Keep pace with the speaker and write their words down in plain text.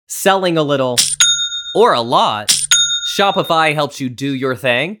selling a little, or a lot, Shopify helps you do your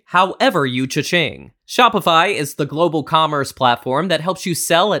thing, however you cha-ching. Shopify is the global commerce platform that helps you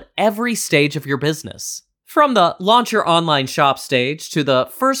sell at every stage of your business. From the launch your online shop stage to the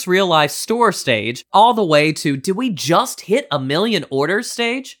first real-life store stage, all the way to did we just hit 1 million orders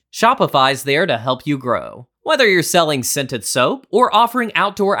stage? Shopify's there to help you grow. Whether you're selling scented soap or offering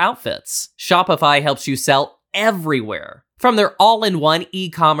outdoor outfits, Shopify helps you sell everywhere. From their all-in-one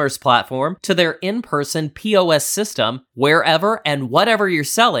e-commerce platform to their in-person POS system, wherever and whatever you're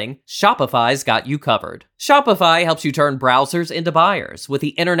selling, Shopify's got you covered. Shopify helps you turn browsers into buyers with the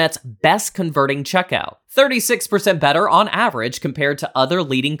internet's best converting checkout, 36% better on average compared to other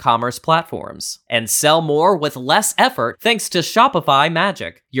leading commerce platforms. And sell more with less effort thanks to Shopify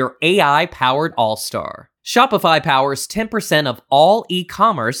Magic, your AI-powered all-star. Shopify powers 10% of all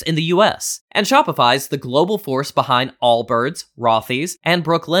e-commerce in the US, and Shopify's the global force behind Allbirds, Rothy's, and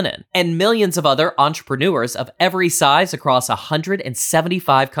Brooklinen, and millions of other entrepreneurs of every size across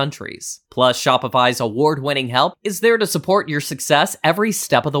 175 countries. Plus, Shopify's award-winning help is there to support your success every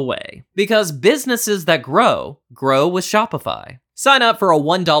step of the way. Because businesses that grow with Shopify. Sign up for a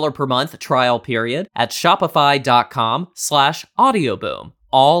 $1 per month trial period at shopify.com/audioboom,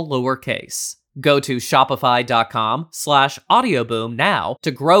 all lowercase. Go to shopify.com/audioboom now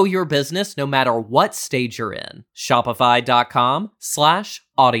to grow your business no matter what stage you're in.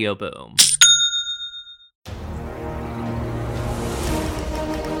 Shopify.com/audioboom.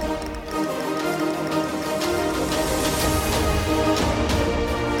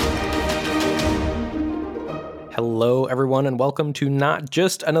 Hello, everyone, and welcome to not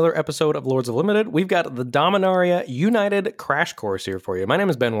just another episode of Lords of Limited. We've got the Dominaria United crash course here for you. My name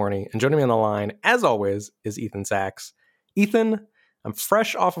is Ben Warney, and joining me on the line, as always, is Ethan Sachs. Ethan, I'm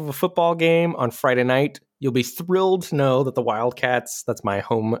fresh off of a football game on Friday night. You'll be thrilled to know that the Wildcats, that's my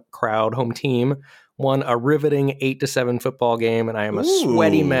home team, won a riveting 8-7 football game, and I am a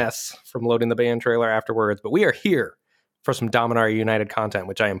sweaty mess from loading the band trailer afterwards. But we are here for some Dominaria United content,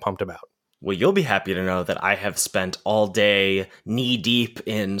 which I am pumped about. Well, you'll be happy to know that I have spent all day knee-deep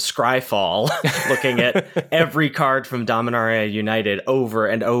in Scryfall looking at every card from Dominaria United over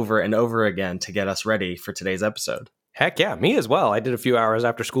and over and over again to get us ready for today's episode. Heck yeah, me as well. I did a few hours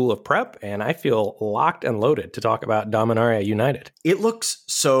after school of prep, and I feel locked and loaded to talk about Dominaria United. It looks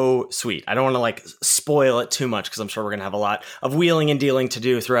so sweet. I don't want to spoil it too much because I'm sure we're going to have a lot of wheeling and dealing to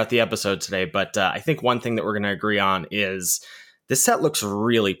do throughout the episode today, but I think one thing that we're going to agree on is this set looks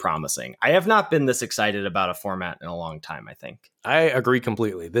really promising. I have not been this excited about a format in a long time, I think. I agree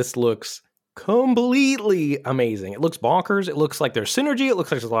completely. This looks completely amazing. It looks bonkers. It looks like there's synergy. It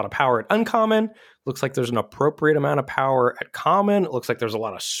looks like there's a lot of power at uncommon. It looks like there's an appropriate amount of power at common. It looks like there's a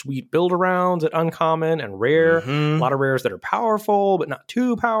lot of sweet build-arounds at uncommon and rare. A lot of rares that are powerful, but not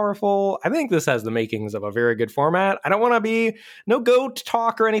too powerful. I think this has the makings of a very good format. I don't want to be no GOAT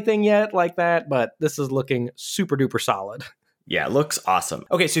talk or anything yet like that, but this is looking super-duper solid. Yeah, it looks awesome.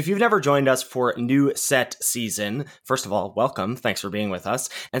 Okay, so if you've never joined us for new set season, first of all, welcome. Thanks for being with us.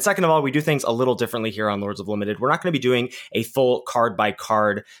 And second of all, we do things a little differently here on Lords of Limited. We're not going to be doing a full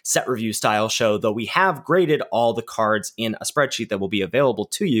card-by-card set review style show, though we have graded all the cards in a spreadsheet that will be available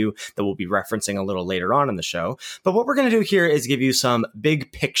to you that we'll be referencing a little later on in the show. But what we're going to do here is give you some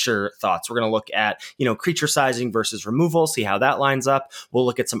big picture thoughts. We're going to look at, creature sizing versus removal, see how that lines up. We'll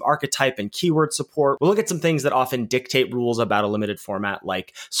look at some archetype and keyword support. We'll look at some things that often dictate rules about a limited format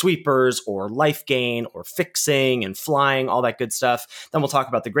like sweepers or life gain or fixing and flying, all that good stuff. Then we'll talk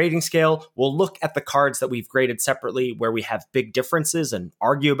about the grading scale. We'll look at the cards that we've graded separately where we have big differences and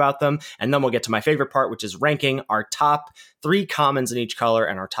argue about them. And then we'll get to my favorite part, which is ranking our top 3 commons in each color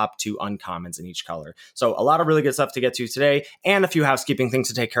and our top 2 uncommons in each color. So a lot of really good stuff to get to today and a few housekeeping things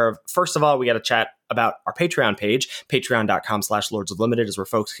to take care of. First of all, we got to chat about our Patreon page. Patreon.com/Lords of Limited is where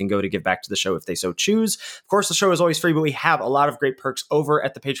folks can go to give back to the show if they so choose. Of course, the show is always free, but we have a lot of great perks over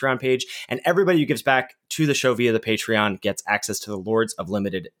at the Patreon page, and everybody who gives back to the show via the Patreon gets access to the Lords of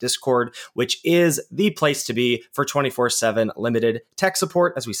Limited Discord, which is the place to be for 24/7 limited tech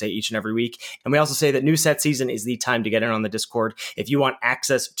support, as we say each and every week. And we also say that new set season is the time to get in on the Discord. If you want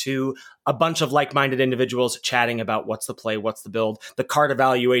access to a bunch of like-minded individuals chatting about what's the play, what's the build, the card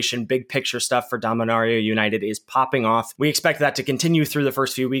evaluation, big picture stuff for Dominaria United is popping off. We expect that to continue through the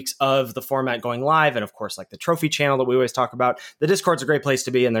first few weeks of the format going live. And of course, like the trophy channel that we always talk about, the Discord's a great place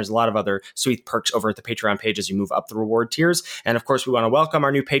to be. And there's a lot of other sweet perks over at the Patreon page as you move up the reward tiers. And of course, we want to welcome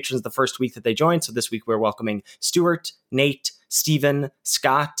our new patrons the first week that they join. So this week we're welcoming Stuart, Nate, Steven,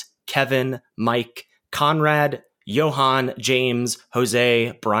 Scott, Kevin, Mike, Conrad, Johan, James,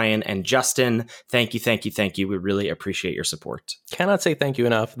 Jose, Brian, and Justin. Thank you, thank you, thank you. We really appreciate your support. Cannot say thank you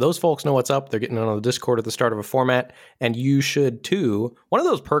enough. Those folks know what's up. They're getting on the Discord at the start of a format, and you should too. One of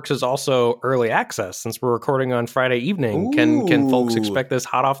those perks is also early access. Since we're recording on Friday evening, can folks expect this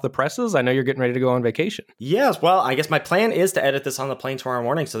hot off the presses? I know you're getting ready to go on vacation. Yes, well, I guess my plan is to edit this on the plane tomorrow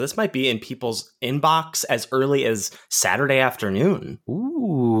morning, so this might be in people's inbox as early as Saturday afternoon.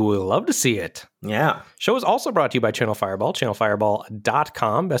 Ooh, love to see it. Yeah. Show is also brought to you by Channel Fireball,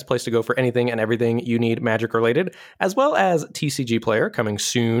 channelfireball.com. Best place to go for anything and everything you need magic related, as well as TCG Player coming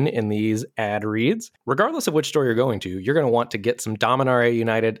soon in these ad reads. Regardless of which store you're going to, you're going to want to get some Dominaria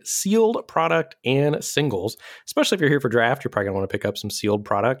United sealed product and singles. Especially if you're here for draft, you're probably going to want to pick up some sealed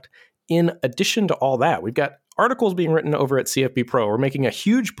product. In addition to all that, we've got articles being written over at CFB Pro. We're making a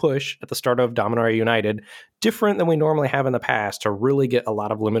huge push at the start of Dominaria United, different than we normally have in the past, to really get a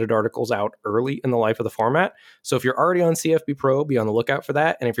lot of limited articles out early in the life of the format. So if you're already on CFB Pro, be on the lookout for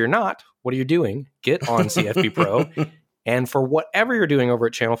that. And if you're not, what are you doing? Get on CFB Pro. And for whatever you're doing over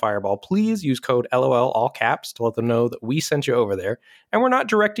at Channel Fireball, please use code LOL, all caps, to let them know that we sent you over there. And we're not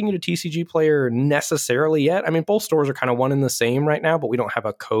directing you to TCG Player necessarily yet. I mean, both stores are kind of one and the same right now, but we don't have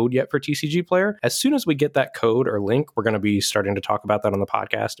a code yet for TCG Player. As soon as we get that code or link, we're going to be starting to talk about that on the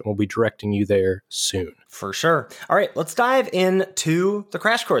podcast, and we'll be directing you there soon. For sure. All right, let's dive into the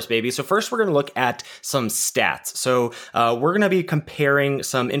crash course, baby. So first, we're going to look at some stats. So we're going to be comparing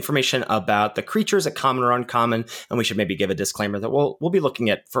some information about the creatures at common or uncommon, and we should maybe give a disclaimer that we'll be looking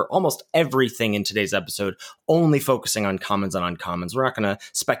at for almost everything in today's episode, only focusing on commons and uncommons. We're not going to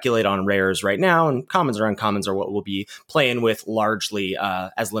speculate on rares right now, and commons or uncommons are what we'll be playing with largely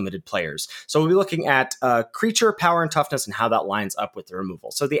as limited players. So we'll be looking at creature power and toughness and how that lines up with the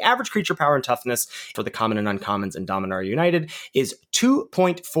removal. So the average creature power and toughness for the common and uncommons in Dominaria United is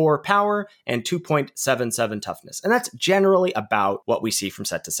 2.4 power and 2.77 toughness. And that's generally about what we see from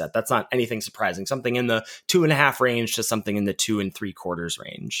set to set. That's not anything surprising. Something in the 2.5 range to something in the 2 3/4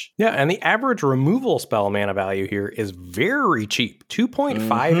 range. Yeah, and the average removal spell mana value here is very cheap.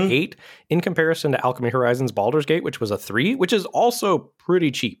 2.58 in comparison to Alchemy Horizons Baldur's Gate, which was a 3, which is also pretty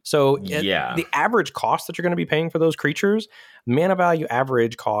cheap. So the average cost that you're going to be paying for those creatures, mana value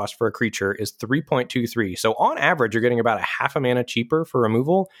average cost for a creature is 3.23. So on average, you're getting about a half a mana cheaper for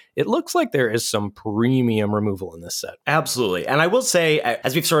removal. It looks like there is some premium removal in this set. Absolutely. And I will say,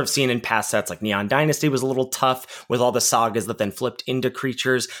 as we've sort of seen in past sets, like Neon Dynasty was a little tough with all the sagas that then flipped into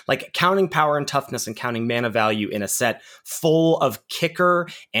creatures. Like counting power and toughness and counting mana value in a set full of kicker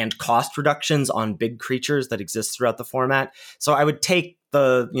and cost reductions on big creatures that exist throughout the format. So I would take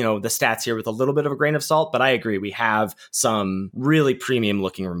the stats here with a little bit of a grain of salt, but I agree, we have some really premium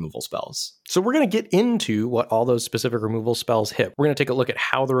looking removal spells. So we're going to get into what all those specific removal spells hit. We're going to take a look at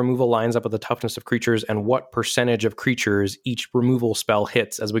how the removal lines up with the toughness of creatures and what percentage of creatures each removal spell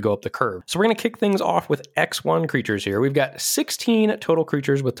hits as we go up the curve. So we're going to kick things off with X1 creatures here. We've got 16 total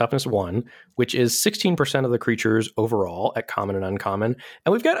creatures with toughness 1, which is 16% of the creatures overall at common and uncommon.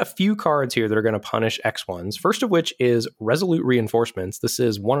 And we've got a few cards here that are going to punish X1s. First of which is Resolute Reinforcements. This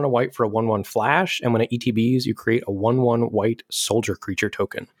is 1 and a white for a 1/1 flash, and when it ETBs, you create a 1/1 white soldier creature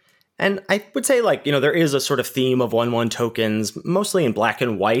token. And I would say, there is a sort of theme of 1/1 tokens, mostly in black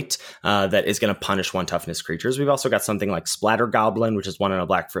and white, that is going to punish 1 toughness creatures. We've also got something like Splatter Goblin, which is 1 and a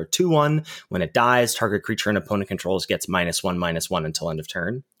black for a 2/1. When it dies, target creature an opponent controls gets -1/-1 until end of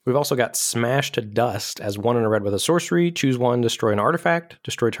turn. We've also got Smash to Dust as 1 and a red with a sorcery. Choose 1, destroy an artifact,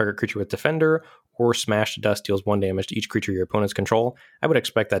 destroy target creature with Defender, or Smash to Dust deals 1 damage to each creature your opponents control. I would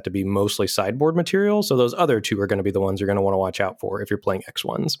expect that to be mostly sideboard material, so those other two are going to be the ones you're going to want to watch out for if you're playing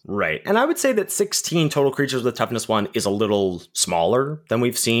X1s. Right. And I would say that 16 total creatures with toughness 1 is a little smaller than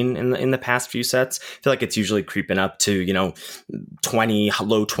we've seen in the past few sets. I feel like it's usually creeping up to, 20,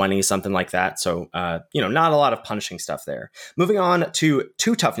 low 20s, something like that. So, not a lot of punishing stuff there. Moving on to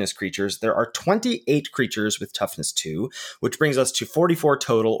 2 toughness creatures, there are 28 creatures with toughness 2, which brings us to 44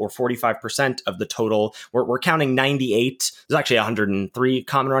 total, or 45% of the total. We're counting 98. There's actually 103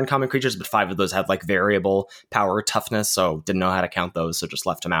 common or uncommon creatures, but 5 of those have variable power or toughness, so didn't know how to count those, so just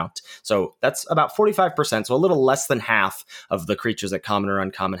left them out. So that's about 45%, so a little less than half of the creatures that common or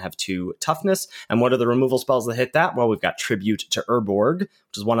uncommon have 2 toughness. And what are the removal spells that hit that? Well, we've got Tribute to Urborg,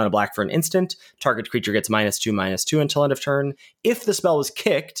 which is 1 and a black for an instant. Target creature gets -2/-2 until end of turn. If the spell is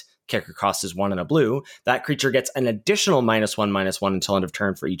kicked, kicker cost is 1 and a blue, that creature gets an additional -1/-1 until end of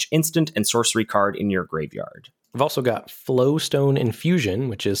turn for each instant and sorcery card in your graveyard. We've also got Flowstone Infusion,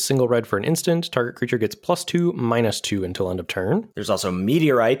 which is single red for an instant. Target creature gets +2/-2 until end of turn. There's also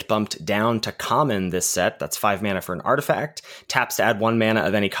Meteorite bumped down to common this set. That's 5 mana for an artifact. Taps to add 1 mana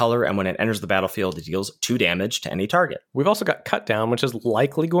of any color, and when it enters the battlefield, it deals 2 damage to any target. We've also got Cut Down, which is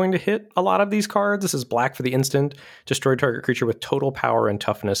likely going to hit a lot of these cards. This is black for the instant. Destroy target creature with total power and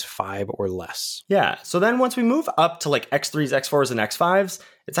toughness 5 or less. Yeah, so then once we move up to like X3s, X4s, and X5s,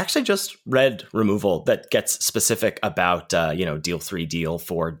 it's actually just red removal that gets specific about, deal 3, deal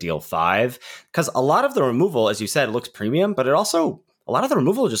 4, deal 5. Because a lot of the removal, as you said, looks premium, but a lot of the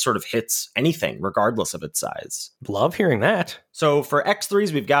removal just sort of hits anything, regardless of its size. Love hearing that. So for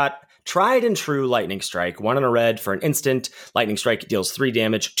X3s, we've got Tried and True Lightning Strike, 1 and a red for an instant. Lightning Strike deals 3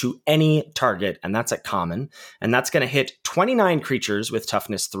 damage to any target, and that's at common. And that's going to hit 29 creatures with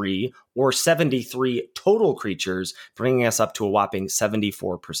toughness 3, or 73 total creatures, bringing us up to a whopping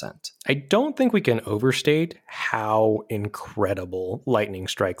 74%. I don't think we can overstate how incredible Lightning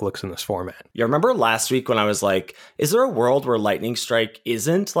Strike looks in this format. You remember last week when I was like, is there a world where Lightning Strike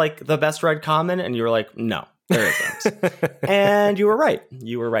isn't like the best red common? And you were like, no. There isn't. And you were right.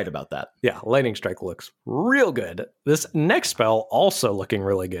 You were right about that. Yeah, Lightning Strike looks real good. This next spell also looking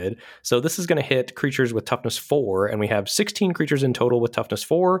really good. So this is going to hit creatures with toughness 4, and we have 16 creatures in total with toughness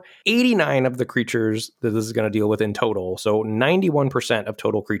 4, 89 of the creatures that this is going to deal with in total. So 91% of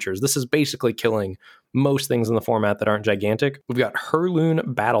total creatures. This is basically killing most things in the format that aren't gigantic. We've got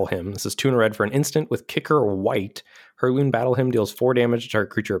Herloon Battle Hymn. This is 2 and a red for an instant with kicker white. Herloon Battle Hymn deals 4 damage to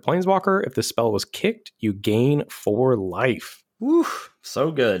target creature or planeswalker. If this spell was kicked, you gain 4 life. Woo,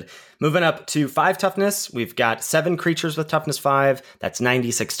 so good. Moving up to 5 toughness, we've got 7 creatures with toughness 5. That's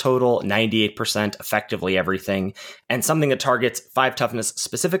 96 total, 98% effectively everything. And something that targets 5 toughness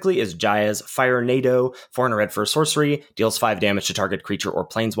specifically is Jaya's Fire Nado, 4 and a red for a sorcery, deals 5 damage to target creature or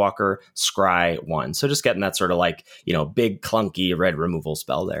planeswalker, scry 1. So just getting that sort of like, big clunky red removal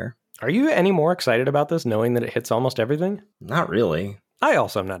spell there. Are you any more excited about this knowing that it hits almost everything? Not really. I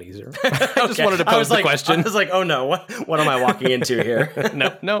also am not either. I just wanted to pose the question. I was like, oh no, what am I walking into here?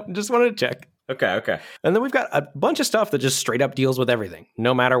 No, just wanted to check. Okay. And then we've got a bunch of stuff that just straight up deals with everything,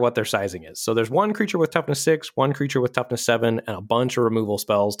 no matter what their sizing is. So there's 1 creature with toughness 6, 1 creature with toughness 7, and a bunch of removal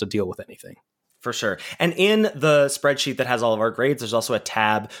spells to deal with anything. For sure. And in the spreadsheet that has all of our grades, there's also a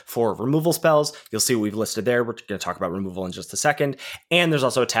tab for removal spells. You'll see what we've listed there. We're going to talk about removal in just a second. And there's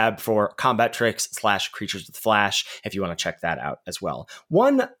also a tab for combat tricks / creatures with flash, if you want to check that out as well.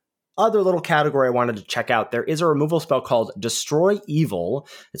 One other little category I wanted to check out, there is a removal spell called Destroy Evil.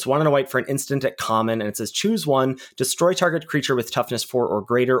 It's 1 and a white for an instant at common, and it says choose 1, destroy target creature with toughness 4 or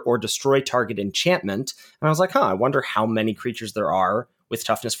greater, or destroy target enchantment. And I was like, I wonder how many creatures there are with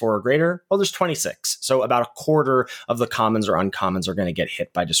toughness 4 or greater. Well, there's 26. So about a quarter of the commons or uncommons are going to get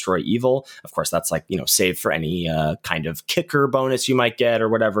hit by Destroy Evil. Of course, that's like, saved for any kind of kicker bonus you might get or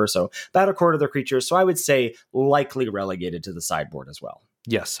whatever. So about a quarter of the creatures. So I would say likely relegated to the sideboard as well.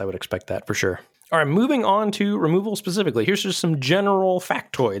 Yes, I would expect that for sure. All right, moving on to removal specifically. Here's just some general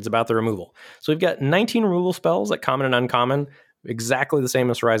factoids about the removal. So we've got 19 removal spells at common and uncommon, exactly the same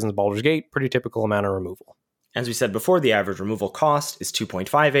as Horizon's Baldur's Gate, pretty typical amount of removal. As we said before, the average removal cost is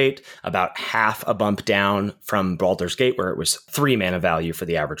 2.58, about half a bump down from Baldur's Gate, where it was 3 mana value for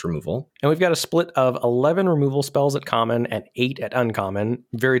the average removal. And we've got a split of 11 removal spells at common and 8 at uncommon.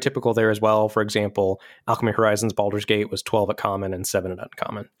 Very typical there as well. For example, Alchemy Horizons Baldur's Gate was 12 at common and 7 at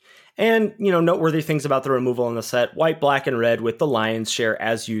uncommon. And, noteworthy things about the removal in the set, white, black, and red with the lion's share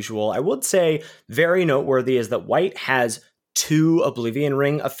as usual. I would say very noteworthy is that white has 2 Oblivion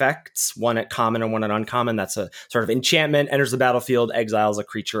Ring effects, 1 at common and 1 at uncommon. That's a sort of enchantment, enters the battlefield, exiles a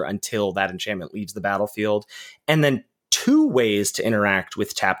creature until that enchantment leaves the battlefield. And then 2 ways to interact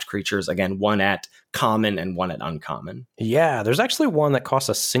with tapped creatures. Again, 1 at common and 1 at uncommon. Yeah, there's actually one that costs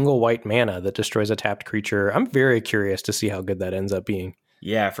a single white mana that destroys a tapped creature. I'm very curious to see how good that ends up being.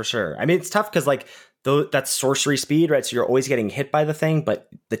 Yeah, for sure. I mean, it's tough because that's sorcery speed, right? So you're always getting hit by the thing, but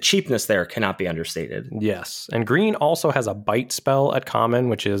the cheapness there cannot be understated. Yes. And green also has a bite spell at common,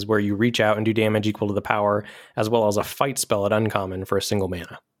 which is where you reach out and do damage equal to the power, as well as a fight spell at uncommon for a single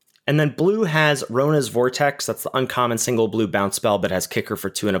mana. And then blue has Rona's Vortex. That's the uncommon single blue bounce spell, but has kicker for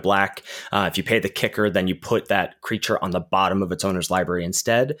 2 and a black. If you pay the kicker, then you put that creature on the bottom of its owner's library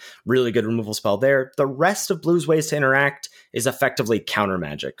instead. Really good removal spell there. The rest of blue's ways to interact is effectively counter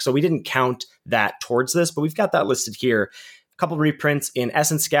magic. So we didn't count that towards this, but we've got that listed here. A couple reprints in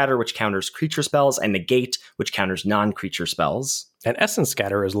Essence Scatter, which counters creature spells, and Negate, which counters non-creature spells. And Essence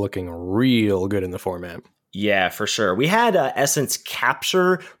Scatter is looking real good in the format. Yeah, for sure. We had Essence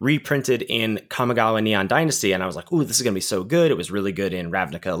Capture reprinted in Kamigawa Neon Dynasty, and I was like, ooh, this is going to be so good. It was really good in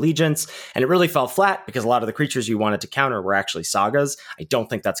Ravnica Allegiance, and it really fell flat because a lot of the creatures you wanted to counter were actually sagas. I don't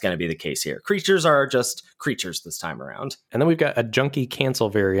think that's going to be the case here. Creatures are just creatures this time around. And then we've got a junky cancel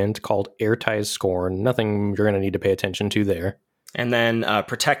variant called Airtie's Scorn. Nothing you're going to need to pay attention to there. And then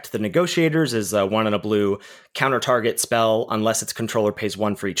Protect the Negotiators is a 1 and a blue counter target spell unless its controller pays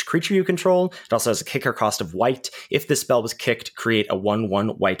 1 for each creature you control. It also has a kicker cost of white. If this spell was kicked, create a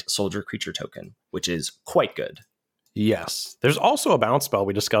 1/1 white soldier creature token, which is quite good. Yes. There's also a bounce spell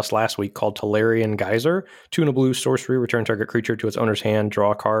we discussed last week called Tolarian Geyser. 2 and a blue sorcery, return target creature to its owner's hand,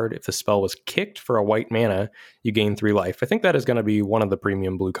 draw a card. If the spell was kicked for a white mana, you gain 3 life. I think that is going to be one of the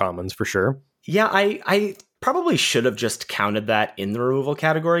premium blue commons for sure. Yeah, I probably should have just counted that in the removal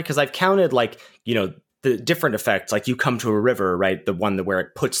category, because I've counted, like, you know, the different effects, like you come to a river, right? The one where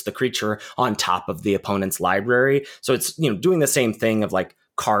it puts the creature on top of the opponent's library. So it's, you know, doing the same thing of like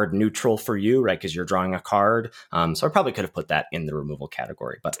card neutral for you, right? Because you're drawing a card. So I probably could have put that in the removal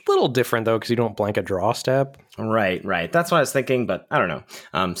category, but It's a little different though, because you don't blank a draw step. Right. That's what I was thinking, but I don't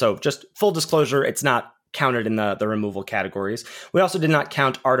know. So just full disclosure, it's not counted in the removal categories. We also did not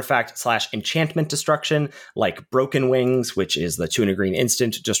count artifact/enchantment destruction, like Broken Wings, which is the 2 and a green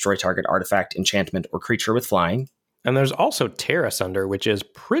instant, destroy target artifact, enchantment, or creature with flying. And there's also Terra Sunder, which is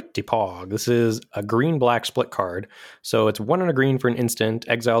pretty pog. This is a green-black split card. So it's 1 and a green for an instant,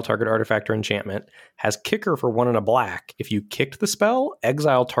 exile target artifact or enchantment, has kicker for 1 and a black. If you kicked the spell,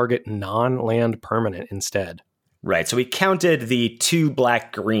 exile target non-land permanent instead. Right, so we counted the 2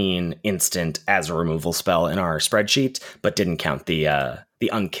 black-green instant as a removal spell in our spreadsheet, but didn't count the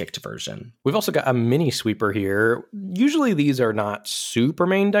unkicked version. We've also got a mini sweeper here. Usually these are not super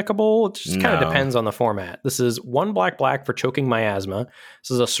main deckable. It just kind of depends on the format. This is 1 black for Choking Miasma.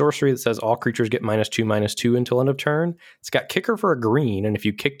 This is a sorcery that says all creatures get -2/-2 until end of turn. It's got kicker for a green, and if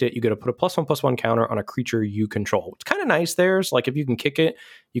you kicked it, you get to put a +1/+1 counter on a creature you control. It's kind of nice there. So like if you can kick it,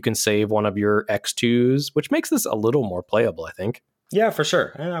 you can save one of your X2s, which makes this a little more playable, I think. Yeah, for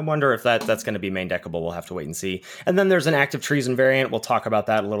sure. And I wonder if that's going to be main deckable. We'll have to wait and see. And then there's an Active Treason variant. We'll talk about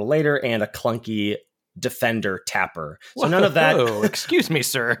that a little later. And a clunky Defender Tapper. So none of that. Oh, excuse me,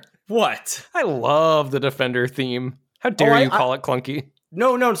 sir. What? I love the Defender theme. How dare you call it clunky?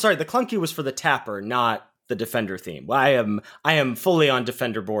 No, sorry. The clunky was for the Tapper, not the Defender theme. I am fully on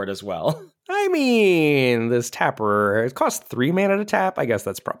Defender board as well. I mean, this Tapper, it costs 3 mana to tap. I guess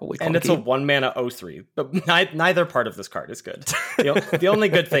that's probably clunky. And it's a 1 mana 0/3. But neither part of this card is good. The only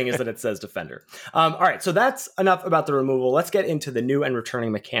good thing is that it says Defender. All right, so that's enough about the removal. Let's get into the new and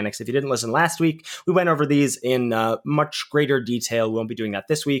returning mechanics. If you didn't listen last week, we went over these in much greater detail. We won't be doing that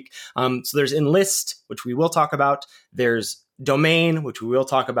this week. So there's Enlist, which we will talk about. There's Domain, which we will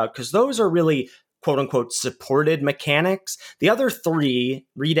talk about, because those are really quote-unquote supported mechanics. The other 3,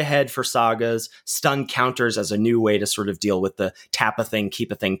 read ahead for sagas, stun counters as a new way to sort of deal with the tap a thing,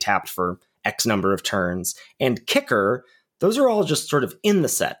 keep a thing tapped for X number of turns, and kicker, those are all just sort of in the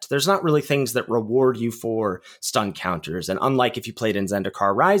set. There's not really things that reward you for stun counters. And unlike if you played in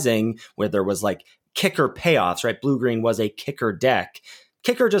Zendikar Rising, where there was like kicker payoffs, right? Blue-green was a kicker deck.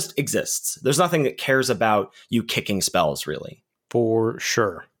 Kicker just exists. There's nothing that cares about you kicking spells, really. For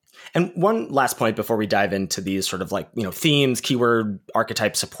sure. And one last point before we dive into these sort of like, you know, themes, keyword,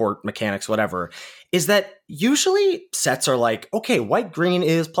 archetype, support, mechanics, whatever, is that usually sets are like, okay, white-green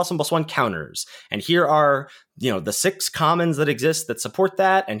is +1/+1 counters. And here are, you know, the 6 commons that exist that support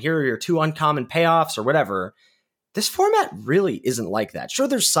that. And here are your 2 uncommon payoffs or whatever. This format really isn't like that. Sure,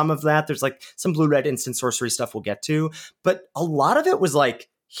 there's some of that. There's like some blue-red instant sorcery stuff we'll get to. But a lot of it was like,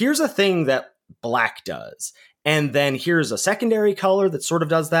 here's a thing that black does. And then here's a secondary color that sort of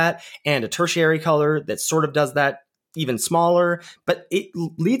does that, and a tertiary color that sort of does that even smaller. But it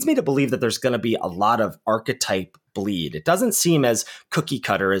leads me to believe that there's going to be a lot of archetype bleed. It doesn't seem as cookie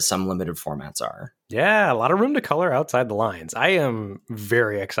cutter as some limited formats are. Yeah, a lot of room to color outside the lines. I am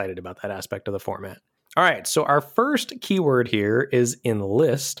very excited about that aspect of the format. All right, so our first keyword here is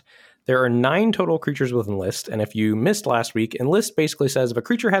Enlist. There are 9 total creatures with Enlist, and if you missed last week, Enlist basically says if a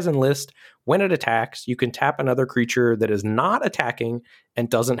creature has Enlist, when it attacks, you can tap another creature that is not attacking and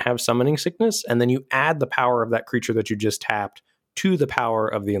doesn't have summoning sickness, and then you add the power of that creature that you just tapped to the power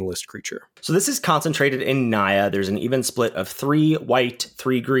of the Enlist creature. So this is concentrated in Naya. There's an even split of 3 white,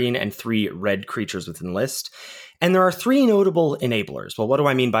 3 green, and 3 red creatures with Enlist. And there are 3 notable enablers. Well, what do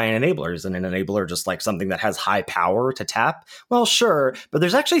I mean by an enabler? Is an enabler just like something that has high power to tap? Well, sure, but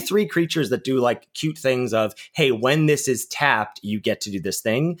there's actually 3 creatures that do like cute things of, hey, when this is tapped, you get to do this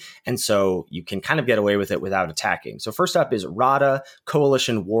thing. And so you can kind of get away with it without attacking. So first up is Rada,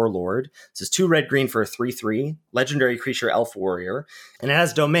 Coalition Warlord. This is 2 red-green for a 3/3, legendary creature elf warrior. And it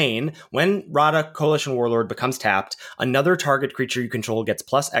has domain. When Rada, Coalition Warlord becomes tapped, another target creature you control gets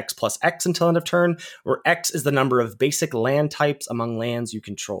 +X/+X until end of turn, where X is the number of basic land types among lands you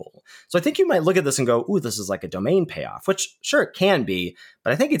control. So I think you might look at this and go, ooh, this is like a domain payoff, which sure it can be,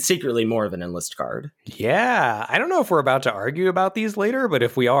 but I think it's secretly more of an enlist card. Yeah, I don't know if we're about to argue about these later, but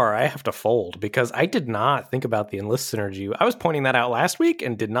if we are, I have to fold because I did not think about the enlist synergy. I was pointing that out last week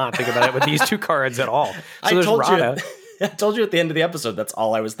and did not think about it with these 2 cards at all. So there's Rada. I told you at the end of the episode, that's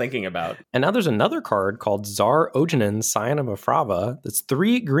all I was thinking about. And now there's another card called Tsar Ogenin, Scion of Afrava, that's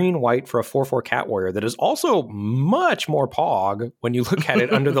 3 green-white for a 4/4 cat warrior that is also much more pog when you look at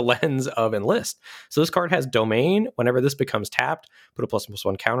it under the lens of Enlist. So this card has domain. Whenever this becomes tapped, put a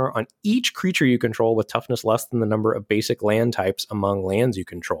 ++1 counter on each creature you control with toughness less than the number of basic land types among lands you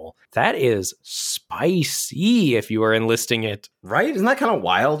control. That is spicy if you are enlisting it. Right? Isn't that kind of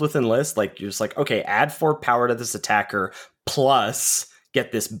wild with Enlist? Like, you're just like, okay, add 4 power to this attacker, plus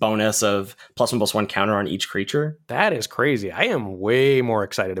get this bonus of +1/+1 counter on each creature. That is crazy. I am way more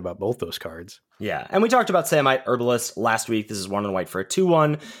excited about both those cards. Yeah, and we talked about Samite Herbalist last week. This is 1 and white for a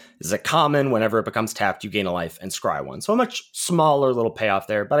 2/1. This is a common. Whenever it becomes tapped, you gain a life and scry 1. So a much smaller little payoff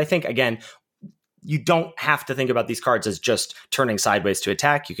there. But I think, again, you don't have to think about these cards as just turning sideways to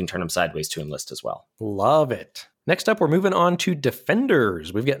attack. You can turn them sideways to enlist as well. Love it. Next up, we're moving on to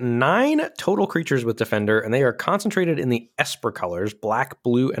Defenders. We've got 9 total creatures with Defender, and they are concentrated in the Esper colors, black,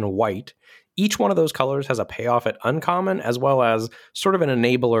 blue, and white. Each one of those colors has a payoff at uncommon, as well as sort of an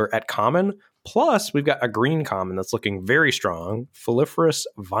enabler at common. Plus, we've got a green common that's looking very strong, Foliferous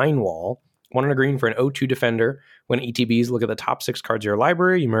Vinewall. 1 and a green for an 0/2 Defender. When ETBs look at the top 6 cards of your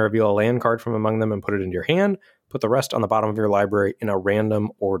library, you may reveal a land card from among them and put it into your hand. Put the rest on the bottom of your library in a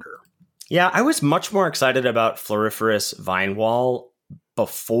random order. Yeah, I was much more excited about Floriferous Vinewall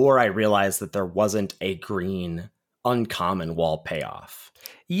before I realized that there wasn't a green uncommon wall payoff.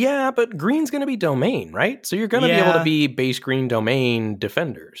 Yeah, but green's going to be domain, right? So you're going to be able to be base green domain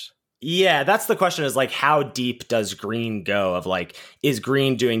Defenders. Yeah, that's the question, is like, how deep does green go? Of like, is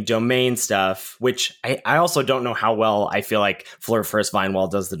green doing domain stuff? Which I also don't know how well I feel like Floriferous Vinewall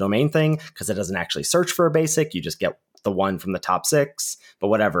does the domain thing, because it doesn't actually search for a basic. You just get the 1 from the top 6, but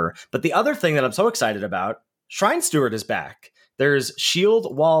whatever. But the other thing that I'm so excited about, Shrine Steward is back. There's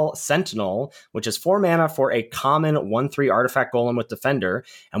Shield Wall Sentinel, which is 4 mana for a common 1/3 artifact golem with Defender.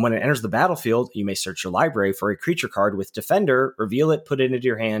 And when it enters the battlefield, you may search your library for a creature card with Defender, reveal it, put it into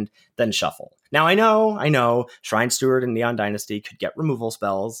your hand, then shuffle. Now, I know, Shrine Steward and Neon Dynasty could get removal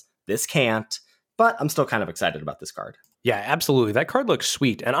spells. This can't, but I'm still kind of excited about this card. Yeah, absolutely. That card looks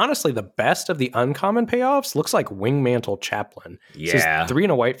sweet. And honestly, the best of the uncommon payoffs looks like Wingmantle Chaplain. Yeah. 3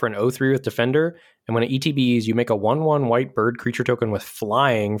 and a white for an 0/3 with Defender. And when it ETBs, you make a 1/1 white bird creature token with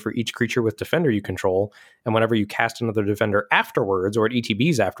flying for each creature with Defender you control. And whenever you cast another Defender afterwards, or it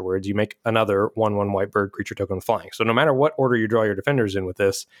ETBs afterwards, you make another 1/1 white bird creature token with flying. So no matter what order you draw your Defenders in with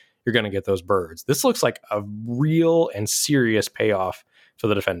this, you're going to get those birds. This looks like a real and serious payoff for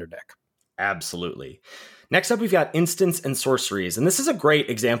the Defender deck. Absolutely. Next up, we've got instants and sorceries. And this is a great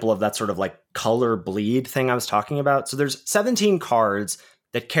example of that sort of like color bleed thing I was talking about. So there's 17 cards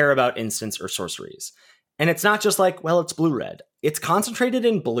that care about instants or sorceries. And it's not just like, well, it's blue-red. It's concentrated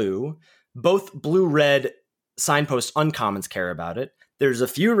in blue. Both blue-red signpost uncommons care about it. There's a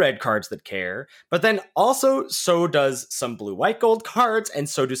few red cards that care, but then also so does some blue-white gold cards, and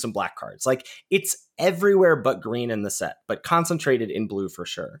so do some black cards. Like, it's everywhere but green in the set, but concentrated in blue for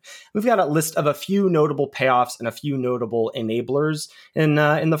sure. We've got a list of a few notable payoffs and a few notable enablers in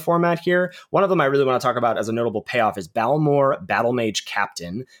the format here. One of them I really want to talk about as a notable payoff is Balmor Battlemage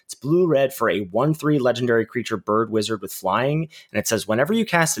Captain. It's blue-red for a 1/3 legendary creature bird wizard with flying, and it says whenever you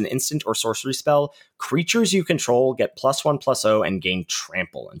cast an instant or sorcery spell, creatures you control get +1/+0 and gain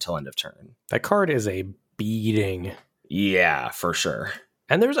trample until end of turn. That card is a beating. Yeah, for sure.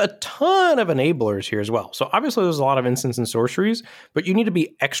 And there's a ton of enablers here as well. So obviously there's a lot of instants and sorceries, but you need to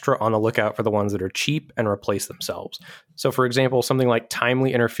be extra on the lookout for the ones that are cheap and replace themselves. So for example, something like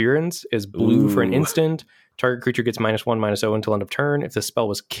Timely Interference is blue for an instant. Target creature gets -1/-0 until end of turn. If the spell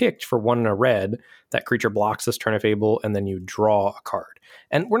was kicked for 1 and a red, that creature blocks this turn if able, and then you draw a card.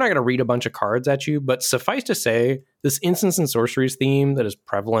 And we're not going to read a bunch of cards at you, but suffice to say, this instants and sorceries theme that is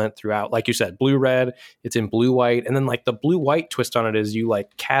prevalent throughout, like you said, blue-red, it's in blue-white, and then like the blue-white twist on it is you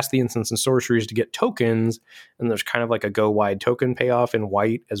like cast the instants and sorceries to get tokens, and there's kind of like a go-wide token payoff in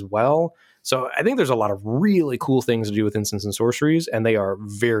white as well. So I think there's a lot of really cool things to do with instants and sorceries, and they are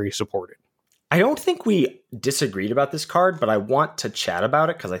very supported. I don't think we disagreed about this card, but I want to chat about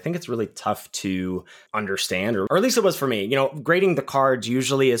it because I think it's really tough to understand, or at least it was for me. You know, grading the cards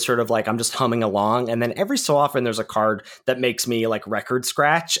usually is sort of like I'm just humming along, and then every so often there's a card that makes me like record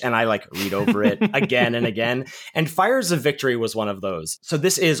scratch, and I like read over it again and again. And Fires of Victory was one of those. So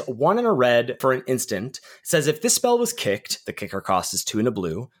this is 1 and a red for an instant. It says if this spell was kicked, the kicker cost is 2 and a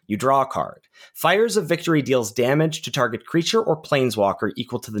blue, you draw a card. Fires of Victory deals damage to target creature or planeswalker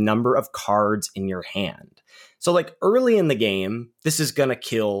equal to the number of cards in your hand. So like early in the game, this is going to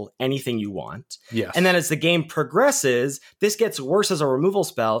kill anything you want. Yes. And then as the game progresses, this gets worse as a removal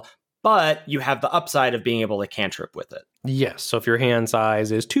spell, but you have the upside of being able to cantrip with it. Yes. So if your hand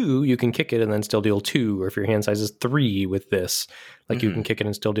size is 2, you can kick it and then still deal 2. Or if your hand size is 3 with this, like you can kick it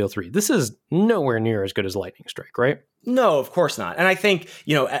and still deal 3. This is nowhere near as good as Lightning Strike, right? No, of course not. And I think,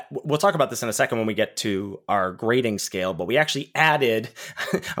 you know, we'll talk about this in a second when we get to our grading scale, but we actually added,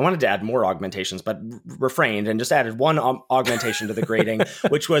 I wanted to add more augmentations, but refrained and just added one augmentation to the grading,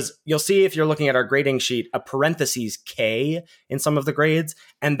 which was, you'll see if you're looking at our grading sheet, a parentheses K in some of the grades.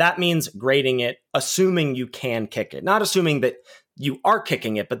 And that means grading it, assuming you can kick it, not assuming that you are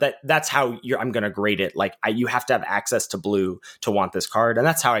kicking it, but that's how I'm going to grade it. Like you have to have access to blue to want this card. And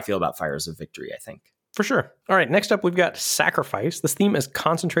that's how I feel about Fires of Victory, I think. For sure. All right, next up, we've got Sacrifice. This theme is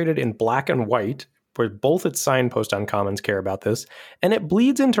concentrated in black and white, where both its signpost uncommons care about this, and it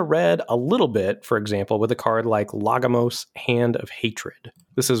bleeds into red a little bit, for example, with a card like Lagamos, Hand of Hatred.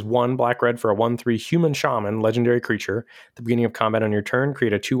 This is 1 black-red for a 1/3 human shaman, legendary creature. At the beginning of combat on your turn,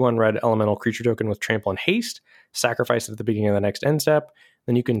 create a 2/1 red elemental creature token with trample and haste, sacrifice it at the beginning of the next end step.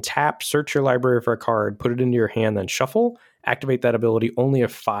 Then you can tap, search your library for a card, put it into your hand, then shuffle. Activate that ability only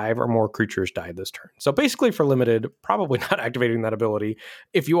if 5 or more creatures died this turn. So basically for limited, probably not activating that ability.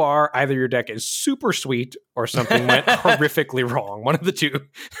 If you are, either your deck is super sweet or something went horrifically wrong. One of the two.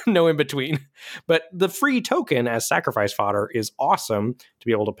 No in between. But the free token as sacrifice fodder is awesome to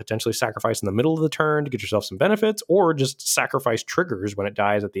be able to potentially sacrifice in the middle of the turn to get yourself some benefits, or just sacrifice triggers when it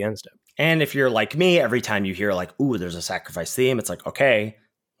dies at the end step. And if you're like me, every time you hear like, ooh, there's a sacrifice theme, it's like, okay,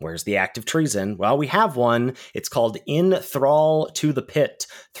 where's the act of treason? Well, we have one. It's called In Thrall to the Pit.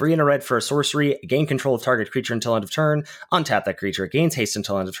 3 and a red for a sorcery. Gain control of target creature until end of turn. Untap that creature. It gains haste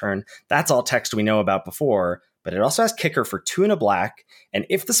until end of turn. That's all text we know about before. But it also has kicker for 2 and a black. And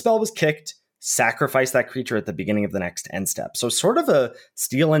if the spell was kicked, sacrifice that creature at the beginning of the next end step. So sort of a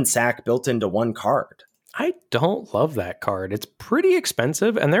steal and sack built into one card. I don't love that card. It's pretty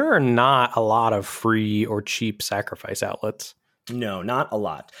expensive, and there are not a lot of free or cheap sacrifice outlets. No, not a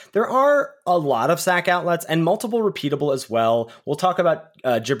lot. There are a lot of sack outlets and multiple repeatable as well. We'll talk about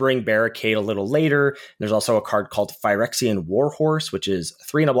Gibbering Barricade a little later. There's also a card called Phyrexian Warhorse, which is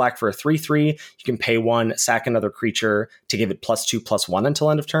 3 and a black for a 3/3. You can pay 1, sack another creature to give it +2/+1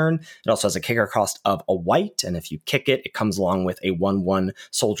 until end of turn. It also has a kicker cost of a white, and if you kick it, it comes along with a 1/1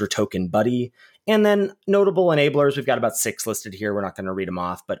 soldier token buddy. And then notable enablers, we've got about 6 listed here. We're not going to read them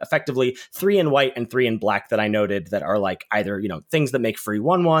off, but effectively 3 in white and 3 in black that I noted that are like either, things that make free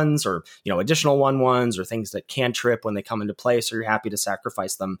 1/1s or, additional 1/1s or things that can trip when they come into play. So you're happy to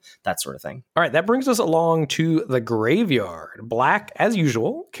sacrifice them, that sort of thing. All right, that brings us along to the graveyard. Black, as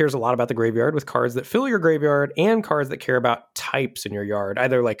usual, cares a lot about the graveyard with cards that fill your graveyard and cards that care about types in your yard,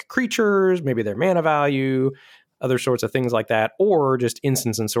 either like creatures, maybe their mana value, other sorts of things like that, or just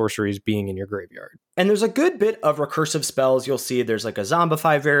instants and sorceries being in your graveyard. And there's a good bit of recursive spells. You'll see there's like a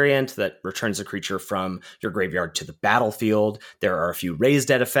Zombify variant that returns a creature from your graveyard to the battlefield. There are a few Raise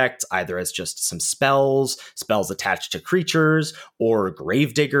Dead effects, either as just some spells attached to creatures, or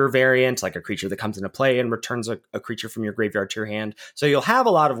Gravedigger variant, like a creature that comes into play and returns a creature from your graveyard to your hand. So you'll have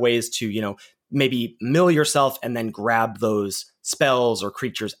a lot of ways to, maybe mill yourself and then grab those spells or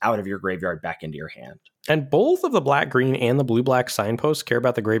creatures out of your graveyard back into your hand. And both of the black-green and the blue-black signposts care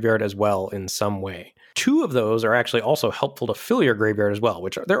about the graveyard as well in some way. 2 of those are actually also helpful to fill your graveyard as well,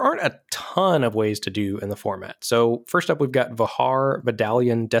 which there aren't a ton of ways to do in the format. So first up, we've got Vihar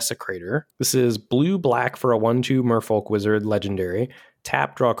Medallion Desecrator. This is blue-black for a 1/2 Merfolk Wizard legendary.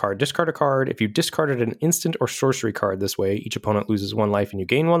 Tap, draw a card, discard a card. If you discarded an instant or sorcery card this way, each opponent loses 1 life and you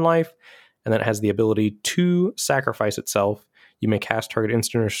gain 1 life. And then it has the ability to sacrifice itself. You may cast target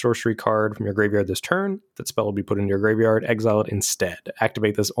instant or sorcery card from your graveyard this turn. That spell will be put into your graveyard, exile it instead.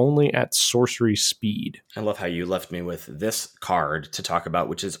 Activate this only at sorcery speed. I love how you left me with this card to talk about,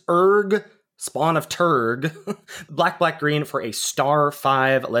 which is Urg, Spawn of Turg. Black, green for a star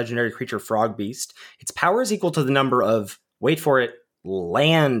 5 legendary creature frog beast. Its power is equal to the number of, wait for it,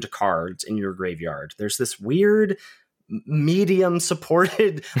 land cards in your graveyard. There's this weird medium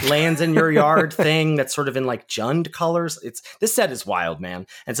supported lands in your yard thing that's sort of in like Jund colors. This set is wild, man.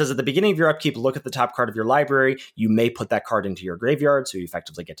 And it says at the beginning of your upkeep, look at the top card of your library. You may put that card into your graveyard, so you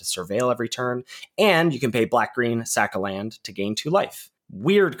effectively get to surveil every turn. And you can pay black-green, sack a land to gain 2 life.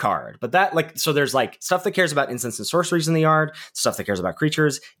 Weird card, but so there's like stuff that cares about instants and sorceries in the yard, stuff that cares about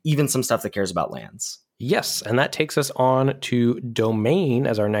creatures, even some stuff that cares about lands. Yes, and that takes us on to domain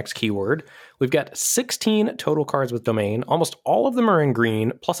as our next keyword. We've got 16 total cards with domain. Almost all of them are in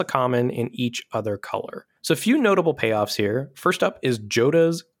green, plus a common in each other color. So a few notable payoffs here. First up is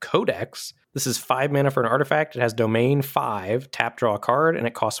Joda's Codex. This is 5 mana for an artifact. It has domain 5, tap, draw a card, and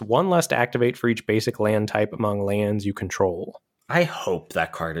it costs 1 less to activate for each basic land type among lands you control. I hope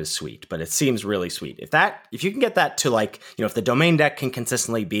that card is sweet, but it seems really sweet. If you can get that to if the domain deck can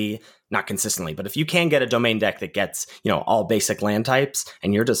consistently be, not consistently, but if you can get a domain deck that gets, all basic land types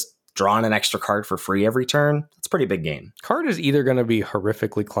and you're just drawing an extra card for free every turn, that's a pretty big gain. Card is either going to be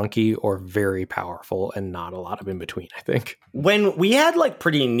horrifically clunky or very powerful and not a lot of in between, I think. When we had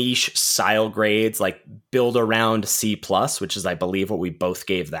pretty niche style grades, like build around C+, which is, I believe, what we both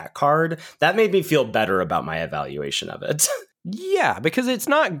gave that card, that made me feel better about my evaluation of it. Yeah, because it's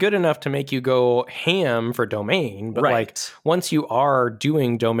not good enough to make you go ham for domain, but right. Once you are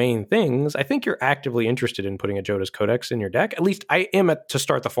doing domain things, I think you're actively interested in putting a Joda's Codex in your deck. At least I am to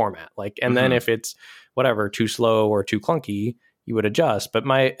start the format. And then if it's too slow or too clunky, you would adjust. But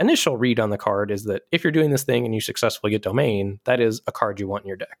my initial read on the card is that if you're doing this thing and you successfully get domain, that is a card you want in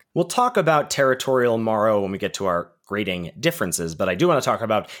your deck. We'll talk about Territorial Morrow when we get to our grading differences, but I do want to talk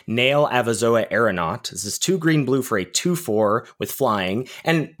about Nail Avazoa Aeronaut. This is 2 green-blue for a 2/4 with flying,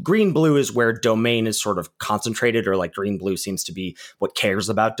 and green-blue is where domain is sort of concentrated, or green-blue seems to be what cares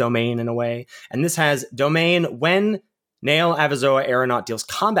about domain in a way. And this has domain when Nail Avazoa Aeronaut deals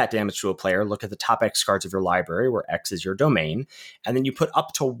combat damage to a player. Look at the top X cards of your library, where X is your domain, and then you put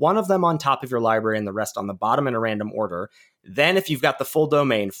up to 1 of them on top of your library and the rest on the bottom in a random order. Then if you've got the full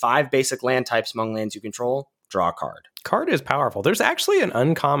domain, 5 basic land types among lands you control, draw a card. Card is powerful. There's actually an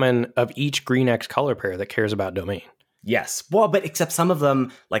uncommon of each green X color pair that cares about domain. Yes. Well, but except some of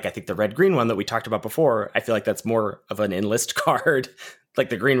them, I think the red-green one that we talked about before, I feel like that's more of an enlist card.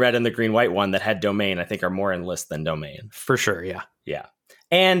 The green-red and the green-white one that had domain, I think, are more enlist than domain. For sure, yeah. Yeah.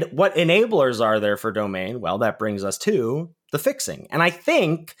 And what enablers are there for domain? Well, that brings us to the fixing. And I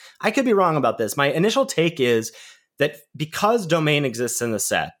think, I could be wrong about this, my initial take is that because domain exists in the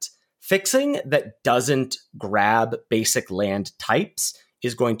set, fixing that doesn't grab basic land types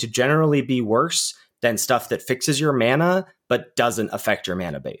is going to generally be worse than stuff that fixes your mana but doesn't affect your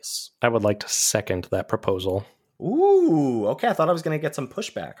mana base. I would like to second that proposal. Ooh, okay. I thought I was going to get some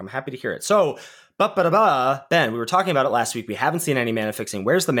pushback. I'm happy to hear it. So, Ben, we were talking about it last week. We haven't seen any mana fixing.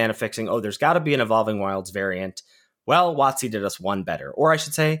 Where's the mana fixing? Oh, there's got to be an Evolving Wilds variant. Well, WotC did us 1 better, or I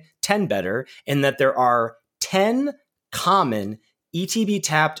should say 10 better, in that there are 10 common ETB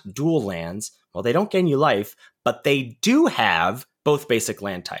tapped dual lands. Well, they don't gain you life, but they do have both basic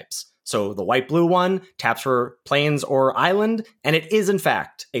land types. So the white-blue one taps for plains or island, and it is in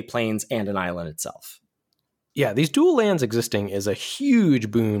fact a plains and an island itself. Yeah, these dual lands existing is a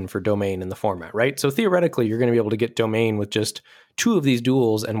huge boon for domain in the format, right? So theoretically, you're going to be able to get domain with just 2 of these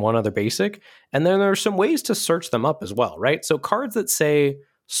duals and 1 other basic. And then there are some ways to search them up as well, right? So cards that say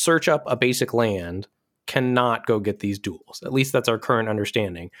search up a basic land cannot go get these duals. At least that's our current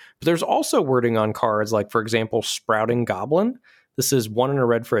understanding. But there's also wording on cards like, for example, Sprouting Goblin. This is 1 and a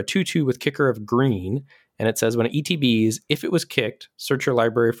red for a 2/2 with kicker of green. And it says when it ETBs, if it was kicked, search your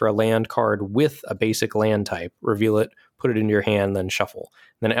library for a land card with a basic land type, reveal it, put it into your hand, then shuffle.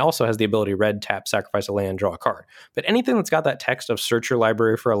 And then it also has the ability red, tap, sacrifice a land, draw a card. But anything that's got that text of search your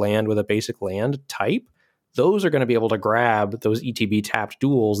library for a land with a basic land type, those are going to be able to grab those ETB tapped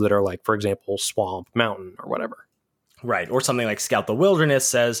duals that are like, for example, Swamp, Mountain, or whatever. Right. Or something like Scout the Wilderness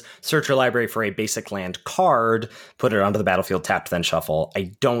says, search your library for a basic land card, put it onto the battlefield, tapped, then shuffle.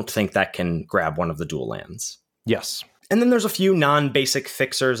 I don't think that can grab one of the dual lands. Yes. And then there's a few non-basic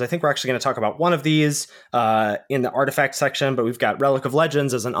fixers. I think we're actually going to talk about one of these in the artifact section, but we've got Relic of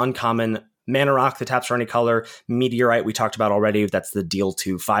Legends as an uncommon mana rock that taps for any color. Meteorite we talked about already. That's the deal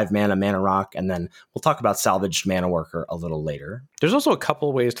to 5 mana rock. And then we'll talk about Salvaged Mana Worker a little later. There's also a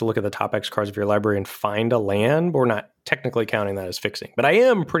couple ways to look at the top X cards of your library and find a land, but we're not technically counting that as fixing. But I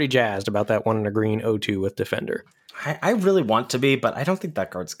am pretty jazzed about that 1 and a green 0-2 with Defender. I really want to be, but I don't think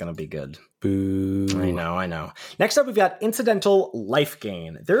that card's going to be good. Boo. I know. Next up, we've got Incidental Life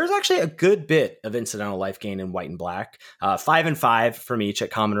Gain. There is actually a good bit of Incidental Life Gain in white and black. 5 and 5 from each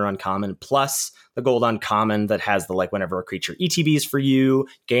at common or uncommon, plus the gold uncommon that has the, like, whenever a creature ETBs for you,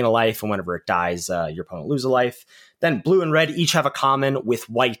 gain a life, and whenever it dies, your opponent lose a life. Then blue and red each have a common with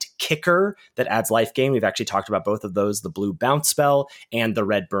white Kicker that adds life gain. We've actually talked about both of those, the blue bounce spell and the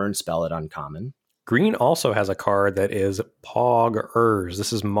red burn spell at uncommon. Green also has a card that is Pog-ers.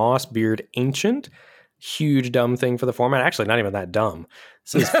 This is Mossbeard Ancient. Huge dumb thing for the format. Actually, not even that dumb.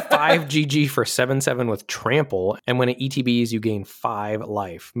 This is 5 GG for 7/7 with Trample, and when it ETBs, you gain 5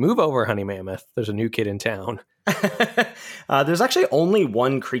 life. Move over, Honey Mammoth. There's a new kid in town. There's actually only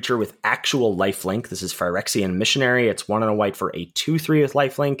one creature with actual lifelink. This is Phyrexian Missionary. It's 1 and a white for a 2/3 with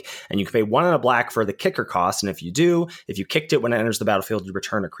lifelink, and you can pay 1 and a black for the Kicker cost. And if you kicked it when it enters the battlefield, you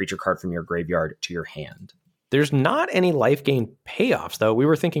return a creature card from your graveyard to your hand. There's not any life gain payoffs, though. We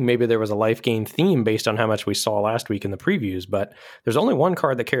were thinking maybe there was a life gain theme based on how much we saw last week in the previews, but there's only one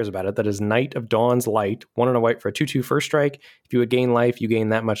card that cares about it. That is Knight of Dawn's Light, 1 and a white for a 2/2 first strike. If you would gain life, you gain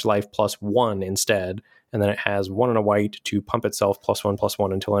that much life plus 1 instead. And then it has 1 and a white to pump itself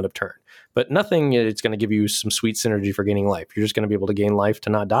 +1/+1 until end of turn. But nothing, it's going to give you some sweet synergy for gaining life. You're just going to be able to gain life to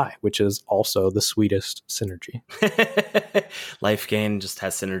not die, which is also the sweetest synergy. Life gain just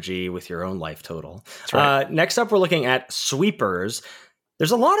has synergy with your own life total. That's right. Next up, we're looking at sweepers.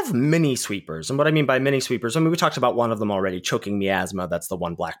 There's a lot of mini sweepers. And what I mean by mini sweepers, we talked about one of them already, Choking Miasma. That's the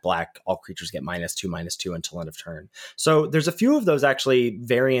 1 black. All creatures get -2/-2 until end of turn. So there's a few of those actually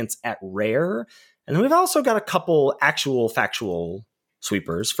variants at rare. And then we've also got a couple actual factual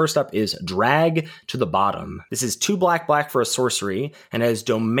sweepers. First up is Drag to the Bottom. This is 2 black for a sorcery, and as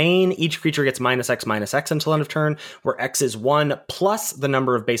domain, each creature gets -X/-X until end of turn, where X is 1 plus the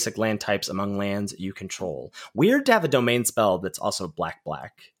number of basic land types among lands you control. Weird to have a domain spell that's also black.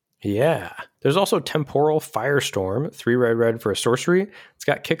 Yeah. There's also Temporal Firestorm, 3 red for a sorcery. It's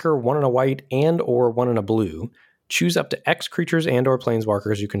got Kicker, 1 and a white and or 1 and a blue. Choose up to X creatures and or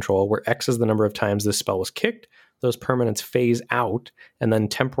planeswalkers you control, where X is the number of times this spell was kicked. Those permanents phase out, and then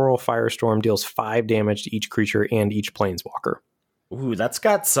Temporal Firestorm deals 5 damage to each creature and each planeswalker. Ooh, that's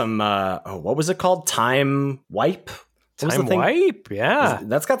got some, what was it called? Time Wipe? Time Wipe, yeah.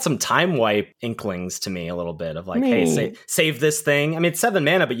 That's got some Time Wipe inklings to me a little bit of like, hey, save this thing. I mean, it's 7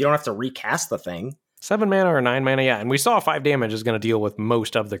 mana, but you don't have to recast the thing. 7 mana or 9 mana, yeah. And we saw 5 damage is going to deal with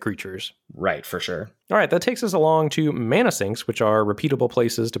most of the creatures. Right, for sure. All right, that takes us along to mana sinks, which are repeatable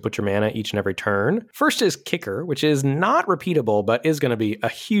places to put your mana each and every turn. First is Kicker, which is not repeatable, but is going to be a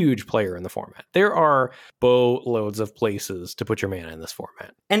huge player in the format. There are boatloads of places to put your mana in this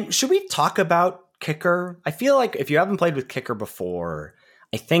format. And should we talk about Kicker? I feel like if you haven't played with Kicker before,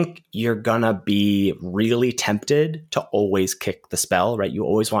 I think you're gonna be really tempted to always kick the spell, right? You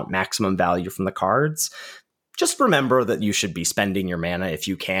always want maximum value from the cards. Just remember that you should be spending your mana if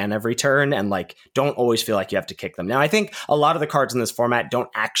you can every turn, and like don't always feel like you have to kick them. Now, I think a lot of the cards in this format don't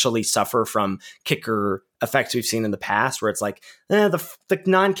actually suffer from kicker effects we've seen in the past, where it's like the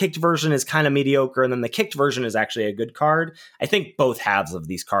non-kicked version is kind of mediocre, and then the kicked version is actually a good card. I think both halves of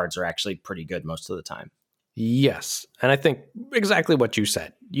these cards are actually pretty good most of the time. Yes, and I think exactly what you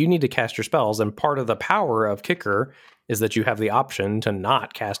said. You need to cast your spells, and part of the power of Kicker is that you have the option to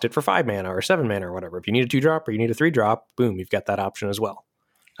not cast it for 5 mana or 7 mana or whatever. If you need a 2-drop or you need a 3-drop, boom, you've got that option as well.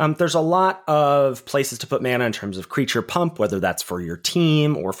 There's a lot of places to put mana in terms of creature pump, whether that's for your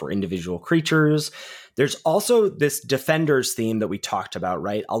team or for individual creatures. There's also this Defenders theme that we talked about,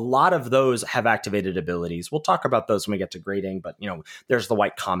 right? A lot of those have activated abilities. We'll talk about those when we get to grading, but there's the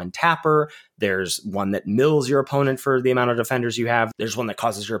white common tapper. There's one that mills your opponent for the amount of defenders you have. There's one that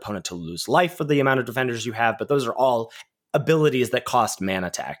causes your opponent to lose life for the amount of defenders you have, but those are all abilities that cost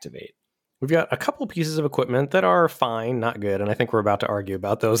mana to activate. We've got a couple pieces of equipment that are fine, not good, and I think we're about to argue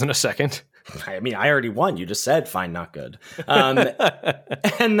about those in a second. I mean, I already won. You just said fine, not good.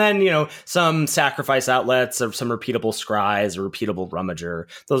 And then, some sacrifice outlets or some repeatable scries or repeatable rummager.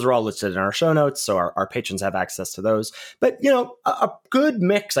 Those are all listed in our show notes, so our patrons have access to those. But, a good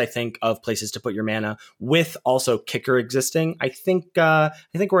mix, I think, of places to put your mana with also Kicker existing. I think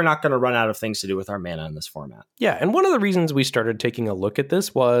we're not going to run out of things to do with our mana in this format. Yeah, and one of the reasons we started taking a look at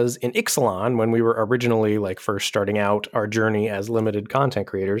this was in Ixalan, when we were originally first starting out our journey as limited content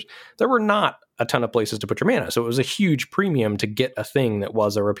creators, there were not a ton of places to put your mana. So it was a huge premium to get a thing that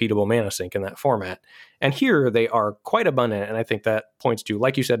was a repeatable mana sink in that format. And here they are quite abundant. And I think that points to,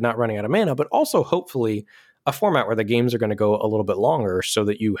 like you said, not running out of mana, but also hopefully a format where the games are going to go a little bit longer so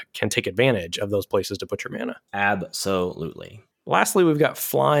that you can take advantage of those places to put your mana. Absolutely. Lastly, we've got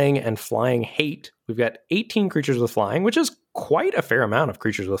Flying and Flying Hate. We've got 18 creatures with flying, which is quite a fair amount of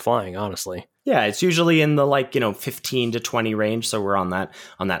creatures with flying, honestly. Yeah, it's usually in the 15 to 20 range, so we're on that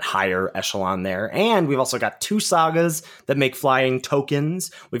higher echelon there. And we've also got 2 sagas that make flying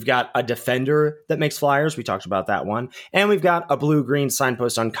tokens. We've got a defender that makes flyers. We talked about that one. And we've got a blue-green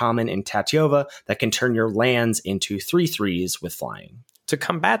signpost uncommon in Tatiova that can turn your lands into 3/3s with flying. To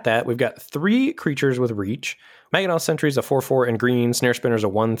combat that, we've got 3 creatures with reach. Magnus Sentry is a 4/4 in green, Snare Spinner is a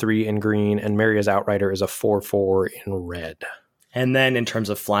 1/3 in green, and Maria's Outrider is a 4/4 in red. And then in terms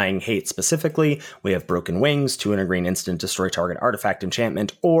of Flying Hate specifically, we have Broken Wings, 2 in a green instant, destroy target artifact,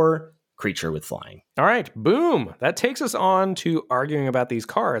 enchantment, or creature with flying. All right, boom. That takes us on to arguing about these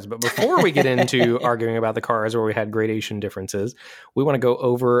cards. But before we get into arguing about the cards where we had gradation differences, we want to go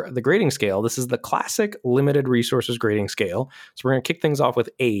over the grading scale. This is the classic limited resources grading scale. So we're going to kick things off with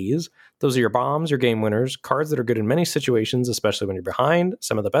A's. Those are your bombs, your game winners, cards that are good in many situations, especially when you're behind.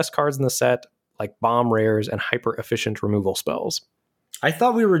 Some of the best cards in the set, like bomb rares and hyper efficient removal spells. I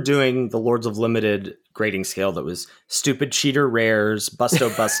thought we were doing the Lords of Limited grading scale that was stupid cheater rares, busto,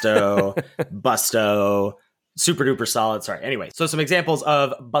 busto, super duper solid. Sorry. Anyway, so some examples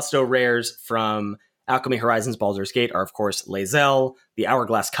of busto rares from Alchemy Horizons Baldur's Gate are, of course, Lae'zel, the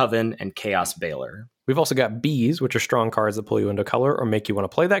Hourglass Coven, and Chaos Baylor. We've also got B's, which are strong cards that pull you into color or make you want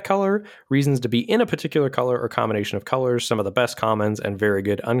to play that color, reasons to be in a particular color or combination of colors, some of the best commons and very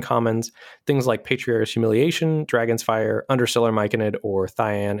good uncommons, things like Patriarch's Humiliation, Dragon's Fire, Understellar Myconid, or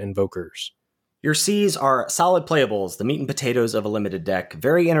Thyan Invokers. Your C's are solid playables, the meat and potatoes of a limited deck,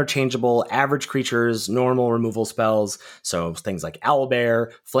 very interchangeable, average creatures, normal removal spells, so things like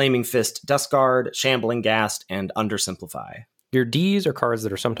Owlbear, Flaming Fist, Duskguard, Shambling Ghast, and Undersimplify. Your D's are cards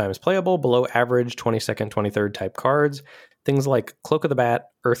that are sometimes playable, below average 22nd, 23rd type cards, things like Cloak of the Bat,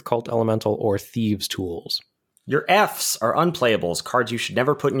 Earth Cult Elemental, or Thieves' Tools. Your F's are unplayables, cards you should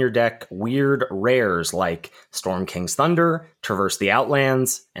never put in your deck, weird rares like Storm King's Thunder, Traverse the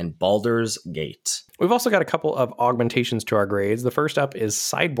Outlands, and Baldur's Gate. We've also got a couple of augmentations to our grades. The first up is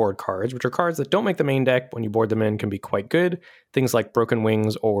sideboard cards, which are cards that don't make the main deck, but when you board them in can be quite good. Things like Broken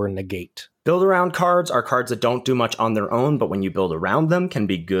Wings or Negate. Build around cards are cards that don't do much on their own, but when you build around them can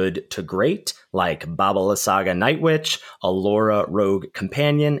be good to great, like Baba Lysaga Night Witch, Allura Rogue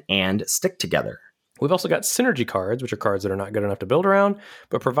Companion, and Stick Together. We've also got synergy cards, which are cards that are not good enough to build around,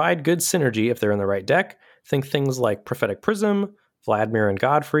 but provide good synergy if they're in the right deck. Think things like Prophetic Prism, Vladimir and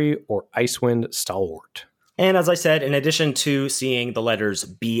Godfrey, or Icewind Stalwart. And as I said, in addition to seeing the letters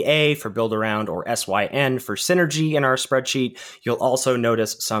BA for build around or SYN for synergy in our spreadsheet, you'll also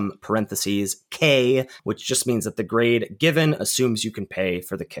notice some parentheses K, which just means that the grade given assumes you can pay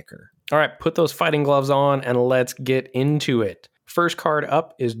for the kicker. All right, put those fighting gloves on and let's get into it. First card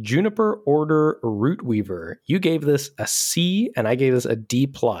up is Juniper Order Rootweaver. You gave this a C and I gave this a D+.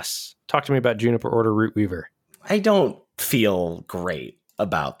 Talk to me about Juniper Order Rootweaver. I don't feel great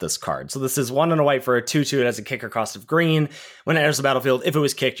about this card. So this is 1 and a white for a 2/2. It has a kicker cost of green. When it enters the battlefield, if it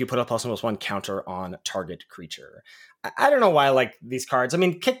was kicked, you put a +1/+1 counter on target creature. I don't know why I like these cards.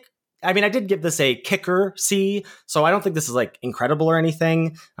 I did give this a kicker C, so I don't think this is like incredible or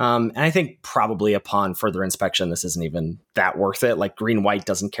anything. And I think probably upon further inspection, this isn't even that worth it. Like green-white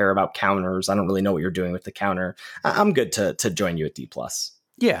doesn't care about counters. I don't really know what you're doing with the counter. I'm good to join you at D+.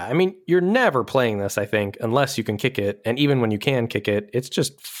 Yeah, you're never playing this, I think, unless you can kick it. And even when you can kick it, it's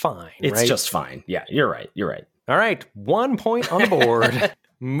just fine, It's just fine. Yeah, you're right. All right, 1 point on the board.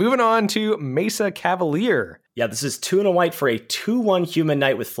 Moving on to Mesa Cavalier. Yeah, this is 2 and a white for a 2/1 human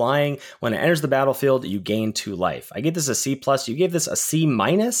knight with flying. When it enters the battlefield, you gain 2 life. I gave this a C+. You gave this a C-?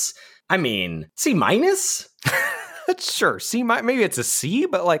 C-? Sure, C, maybe it's a C,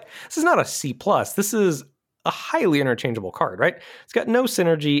 but this is not a C+. This is a highly interchangeable card, right? It's got no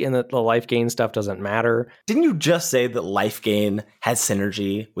synergy in that the life gain stuff doesn't matter. Didn't you just say that life gain has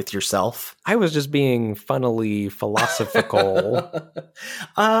synergy with yourself? I was just being funnily philosophical.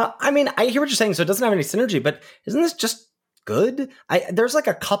 I hear what you're saying. So it doesn't have any synergy, but isn't this just good? There's like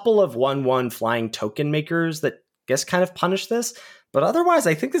a couple of 1/1 flying token makers that I guess kind of punish this, but otherwise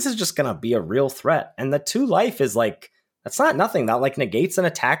I think this is just going to be a real threat. And the 2 life is that's not nothing. That negates an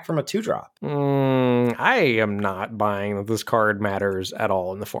attack from a 2-drop. I am not buying that this card matters at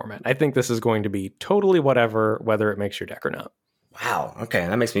all in the format. I think this is going to be totally whatever, whether it makes your deck or not. Wow. Okay.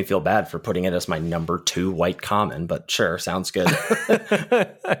 That makes me feel bad for putting it as my number 2 white common, but sure. Sounds good.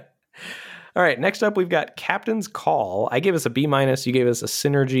 All right, next up, we've got Captain's Call. I gave us a B-. You gave us a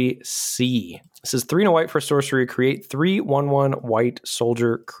Synergy C. This is 3 and a white for sorcery. Create 3/1/1 white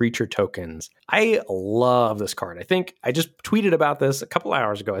soldier creature tokens. I love this card. I think I just tweeted about this a couple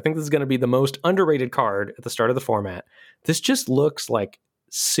hours ago. I think this is going to be the most underrated card at the start of the format. This just looks like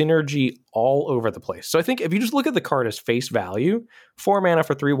synergy all over the place. So I think if you just look at the card as face value, 4 mana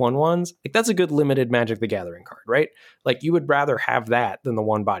for 3/1/1s, like that's a good limited Magic the Gathering card, right? Like you would rather have that than the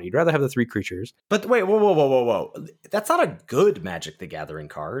one body. You'd rather have the 3 creatures. But wait, whoa. That's not a good Magic the Gathering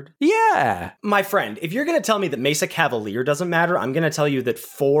card. Yeah. My friend, if you're going to tell me that Mesa Cavalier doesn't matter, I'm going to tell you that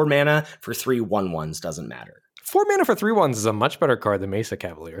 4 mana for 3/1/1s doesn't matter. 4 mana for 3/1s is a much better card than Mesa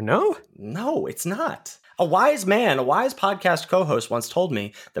Cavalier, no? No, it's not. A wise podcast co-host once told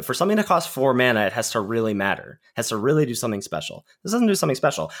me that for something to cost 4 mana, it has to really matter. It has to really do something special. This doesn't do something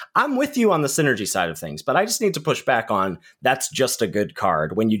special. I'm with you on the synergy side of things, but I just need to push back on that's just a good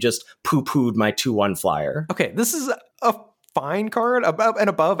card when you just poo-pooed my 2/1 flyer. Okay, this is a fine card,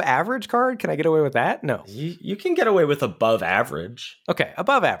 above average card. Can I get away with that? No. You can get away with above average. Okay,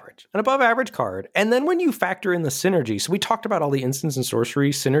 above average. An above average card. And then when you factor in the synergy, so we talked about all the instants and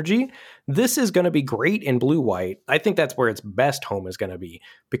sorcery synergy, this is going to be great in blue-white. I think that's where its best home is going to be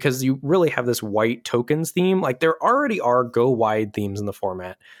because you really have this white tokens theme. Like there already are go wide themes in the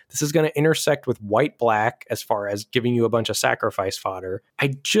format. This is going to intersect with white-black as far as giving you a bunch of sacrifice fodder.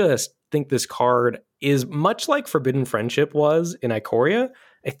 I just think this card is much like Forbidden Friendship was in Ikoria.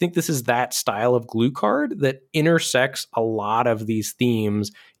 I think this is that style of glue card that intersects a lot of these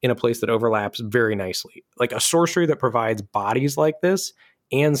themes in a place that overlaps very nicely. Like a sorcery that provides bodies like this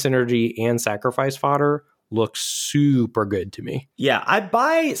and synergy and sacrifice fodder looks super good to me. Yeah, I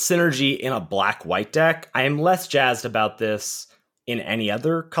buy synergy in a black-white deck. I am less jazzed about this in any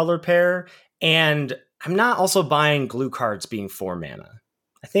other color pair, and I'm not also buying glue cards being 4 mana.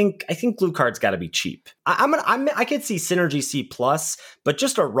 I think glue cards got to be cheap. I could see synergy C+, but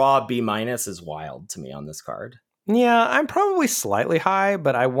just a raw B- is wild to me on this card. Yeah, I'm probably slightly high,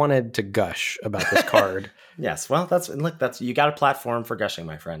 but I wanted to gush about this card. Yes, well, that's you got a platform for gushing,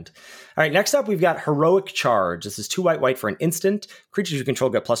 my friend. All right, next up, we've got Heroic Charge. This is 2 white for an instant. Creatures you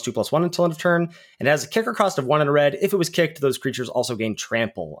control get +2/+1 until end of turn, and it has a kicker cost of 1 and a red. If it was kicked, those creatures also gain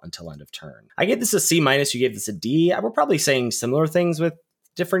trample until end of turn. I gave this a C-, you gave this a D. We're probably saying similar things with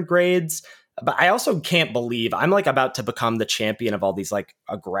different grades, but I also can't believe I'm like about to become the champion of all these like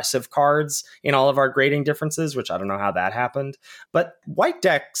aggressive cards in all of our grading differences, which I don't know how that happened, but white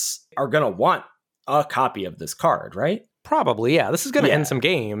decks are going to want a copy of this card, right? Probably, yeah. This is going to end some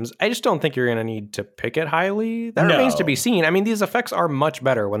games. I just don't think you're going to need to pick it highly. That remains to be seen. I mean, these effects are much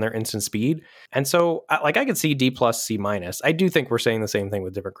better when they're instant speed. And so, I could see D+, C-. I do think we're saying the same thing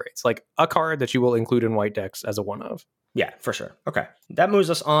with different grades. Like a card that you will include in white decks as a one of. Yeah, for sure. Okay. That moves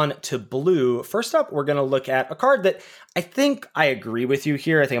us on to blue. First up, we're going to look at a card that I think I agree with you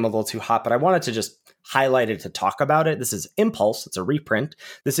here. I think I'm a little too hot, but I wanted to just highlight it to talk about it. This is Impulse. It's a reprint.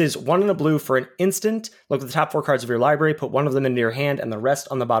 This is 1 and a blue for an instant. Look at the top 4 cards of your library, put one of them into your hand, and the rest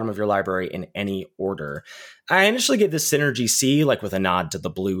on the bottom of your library in any order. I initially gave this Synergy C, like with a nod to the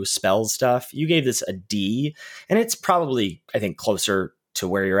blue spell stuff. You gave this a D, and it's probably, I think, closer to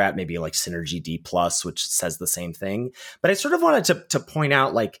where you're at, maybe like Synergy D+, which says the same thing. But I sort of wanted to point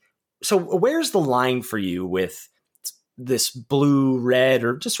out, like, so where's the line for you with this blue-red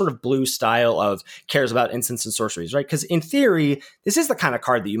or just sort of blue style of cares about instants and sorceries, right? Because in theory, this is the kind of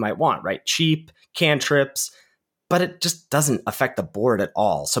card that you might want, right? Cheap, cantrips, but it just doesn't affect the board at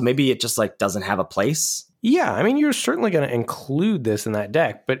all. So maybe it just like doesn't have a place. Yeah, I mean, you're certainly going to include this in that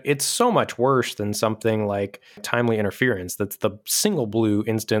deck, but it's so much worse than something like Timely Interference. That's the single blue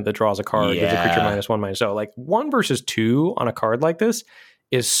instant that draws a card, gives a creature -1, -0. Like 1 versus 2 on a card like this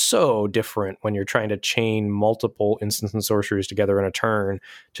is so different when you're trying to chain multiple instants and sorceries together in a turn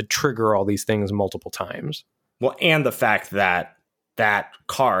to trigger all these things multiple times. Well, and the fact that that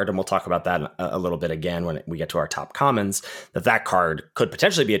card, and we'll talk about that a little bit again when we get to our top commons, that card could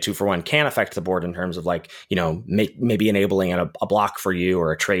potentially be a 2-for-1, can affect the board in terms of like, you know, maybe enabling a block for you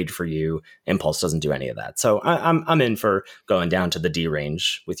or a trade for you. Impulse doesn't do any of that. So I'm in for going down to the D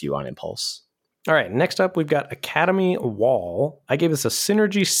range with you on Impulse. All right, next up, we've got Academy Wall. I gave us a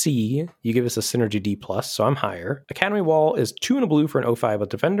Synergy C. You gave us a Synergy D+, so I'm higher. Academy Wall is 2 and a blue for an 0/5 with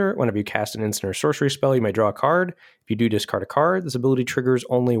Defender. Whenever you cast an instant or sorcery spell, you may draw a card. If you do discard a card, this ability triggers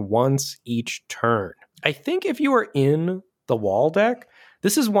only once each turn. I think if you are in the Wall deck,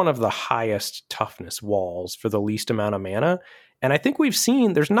 this is one of the highest toughness walls for the least amount of mana. And I think we've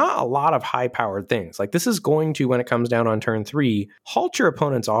seen there's not a lot of high-powered things. Like this is going to, when it comes down on turn 3, halt your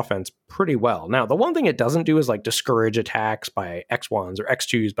opponent's offense pretty well. Now, the one thing it doesn't do is like discourage attacks by X1s or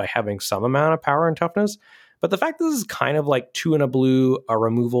X2s by having some amount of power and toughness. But the fact that this is kind of like 2 and a blue, a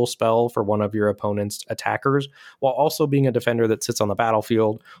removal spell for one of your opponent's attackers, while also being a defender that sits on the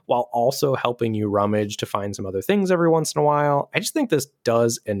battlefield, while also helping you rummage to find some other things every once in a while. I just think this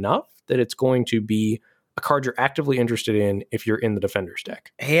does enough that it's going to be a card you're actively interested in if you're in the Defender's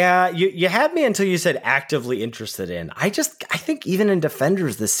deck. Yeah, you had me until you said actively interested in. I think even in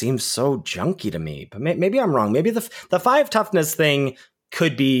Defenders, this seems so junky to me. But maybe I'm wrong. Maybe the 5 toughness thing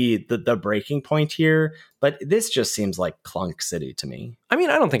could be the breaking point here. But this just seems like Clunk City to me. I mean,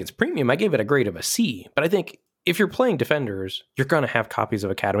 I don't think it's premium. I gave it a grade of a C. But I think if you're playing Defenders, you're going to have copies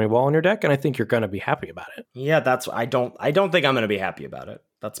of Academy Ball in your deck, and I think you're going to be happy about it. Yeah, I don't think I'm going to be happy about it.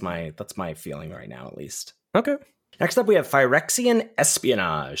 That's my feeling right now, at least. Okay. Next up, we have Phyrexian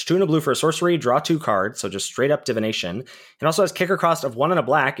Espionage. 2 and a blue for a sorcery, draw 2 cards, so just straight up divination. It also has kicker cost of 1 and a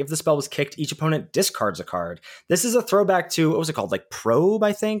black. If the spell was kicked, each opponent discards a card. This is a throwback to, what was it called? Like Probe,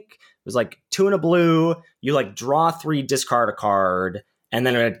 I think? It was like 2 and a blue, you like draw 3, discard a card, and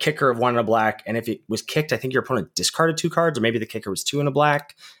then it had kicker of 1 and a black. And if it was kicked, I think your opponent discarded 2 cards, or maybe the kicker was 2 and a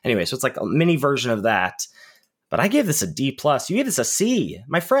black. Anyway, so it's like a mini version of that. But I gave this a D+. You gave this a C.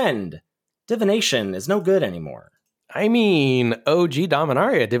 My friend, divination is no good anymore. I mean, OG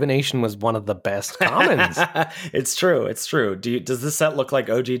Dominaria, divination was one of the best commons. It's true. Does this set look like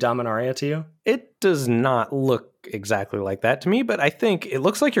OG Dominaria to you? It does not look exactly like that to me, but I think it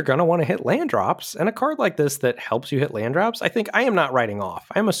looks like you're going to want to hit land drops. And a card like this that helps you hit land drops, I think I am not writing off.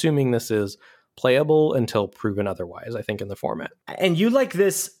 I'm assuming this is playable until proven otherwise, I think, in the format. And you like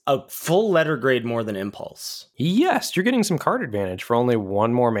this a full letter grade more than Impulse? Yes, you're getting some card advantage for only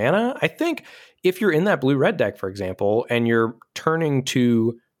 1 more mana. I think if you're in that blue-red deck, for example, and you're turning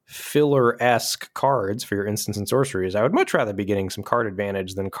to filler-esque cards for your instants and sorceries, I would much rather be getting some card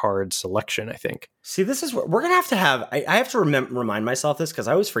advantage than card selection, I think. See, this is what we're going to have. I have to remind myself this because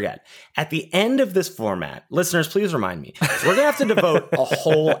I always forget. At the end of this format, listeners, please remind me. We're going to have to devote a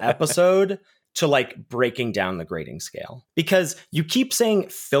whole episode to like breaking down the grading scale, because you keep saying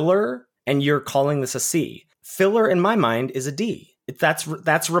filler and you're calling this a C. Filler in my mind is a D. That's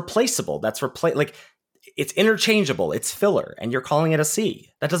replaceable. Like it's interchangeable. It's filler and you're calling it a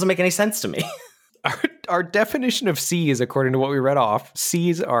C. That doesn't make any sense to me. Our definition of C's, according to what we read off,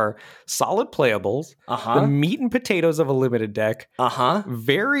 C's are solid playables, the meat and potatoes of a limited deck,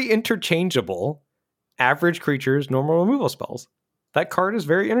 very interchangeable, average creatures, normal removal spells. That card is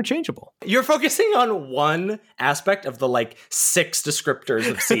very interchangeable. You're focusing on one aspect of the like 6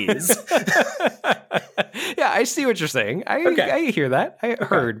 descriptors of C's. Yeah, I see what you're saying. I hear that. I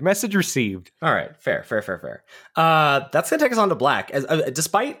heard. Message received. All right. Fair. That's going to take us on to black.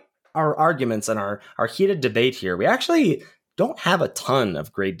 Despite our arguments and our heated debate here, we actually don't have a ton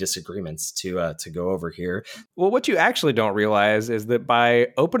of great disagreements to go over here. Well, what you actually don't realize is that by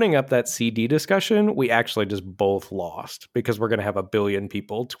opening up that CD discussion, we actually just both lost, because we're going to have a billion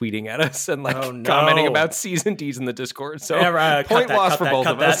people tweeting at us and commenting about C's and D's in the Discord. So point loss for both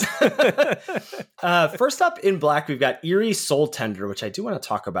of us. First up in black, we've got Eerie Soul Tender, which I do want to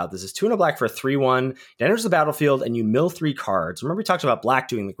talk about. This is 2 and a black for a 3/1. It enters the battlefield and you mill 3 cards. Remember we talked about black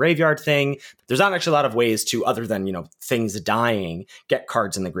doing the graveyard thing. There's not actually a lot of ways to, other than, things dying, get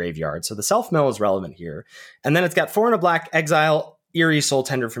cards in the graveyard. So the self-mill is relevant here. And then it's got 4 and a black, exile Eerie Soul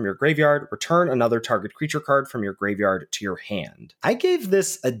Tender from your graveyard, return another target creature card from your graveyard to your hand. I gave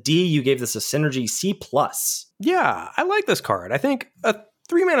this a D, you gave this a synergy C+. Yeah, I like this card. I think a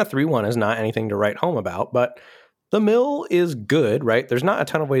 3-mana 3/1 is not anything to write home about, but the mill is good, right? There's not a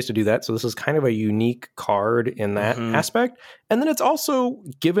ton of ways to do that, so this is kind of a unique card in that aspect. And then it's also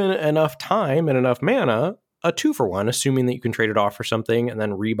given enough time and enough mana, a 2-for-1, assuming that you can trade it off for something and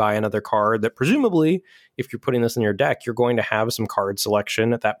then rebuy another card that presumably, if you're putting this in your deck, you're going to have some card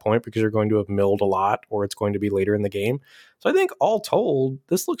selection at that point because you're going to have milled a lot, or it's going to be later in the game. So I think all told,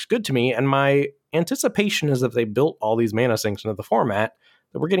 this looks good to me. And my anticipation is that they built all these mana sinks into the format,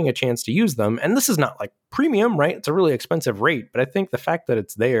 that we're getting a chance to use them. And this is not like premium, right? It's a really expensive rate, but I think the fact that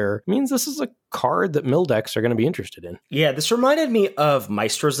it's there means this is a card that mill decks are going to be interested in. Yeah, this reminded me of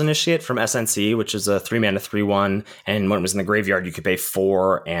Maestro's Initiate from SNC, which is a 3-mana 3/1. And when it was in the graveyard, you could pay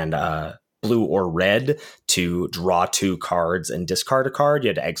 4 and blue or red to draw 2 cards and discard a card. You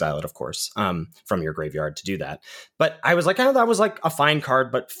had to exile it, of course, from your graveyard to do that. But I was like, I know that was like a fine card,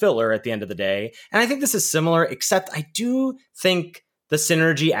 but filler at the end of the day. And I think this is similar, except I do think the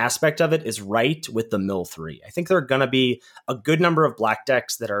synergy aspect of it is right with the mill 3. I think there are going to be a good number of black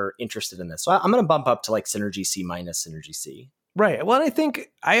decks that are interested in this. So I'm going to bump up to like synergy C-, synergy C. Right. Well, I think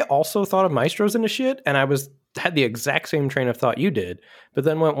I also thought of Maestros in a shit, and had the exact same train of thought you did, but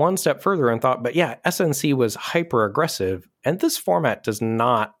then went one step further and thought, but yeah, SNC was hyper aggressive, and this format does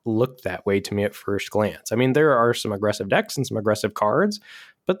not look that way to me at first glance. I mean, there are some aggressive decks and some aggressive cards,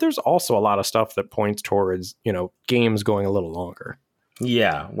 but there's also a lot of stuff that points towards, games going a little longer.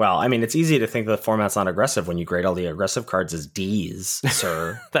 Yeah, well, I mean, it's easy to think the format's not aggressive when you grade all the aggressive cards as Ds,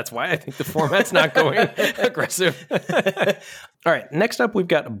 sir. That's why I think the format's not going aggressive. All right, next up, we've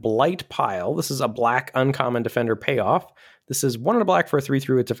got Blight Pile. This is a black uncommon defender payoff. This is 1 and a black for a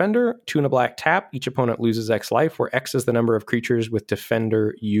 3/3 with defender, 2 and a black tap. Each opponent loses X life, where X is the number of creatures with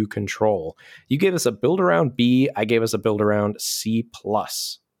defender you control. You gave us a build around B. I gave us a build around C+.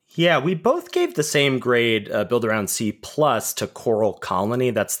 Yeah, we both gave the same grade, build around C plus to Coral Colony.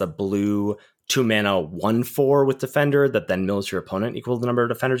 That's the blue 2-mana 1/4 with defender that then mills your opponent equal to the number of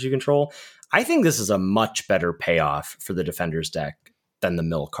defenders you control. I think this is a much better payoff for the defenders deck than the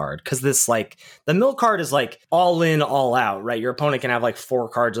mill card, because the mill card is all in, all out, right? Your opponent can have 4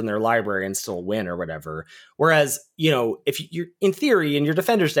 cards in their library and still win or whatever. Whereas, if you're in theory in your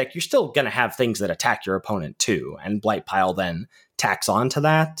defenders deck, you're still going to have things that attack your opponent too, and Blight Pile then tacks on to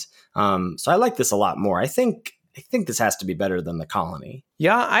that. So I like this a lot more. I think this has to be better than the Colony.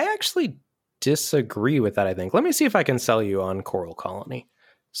 Yeah, I actually disagree with that, I think. Let me see if I can sell you on Coral Colony.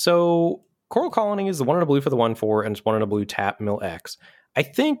 So Coral Colony is the 1 and a blue for the 1/4, and it's 1 and a blue tap, mill X. I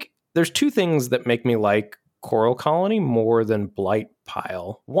think there's 2 things that make me like Coral Colony more than Blight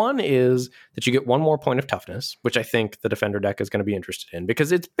Pile. One is that you get 1 more point of toughness, which I think the defender deck is going to be interested in,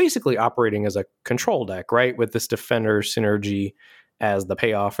 because it's basically operating as a control deck, right? With this defender synergy as the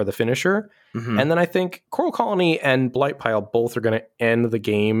payoff or the finisher. Mm-hmm. And then I think Coral Colony and Blight Pile both are going to end the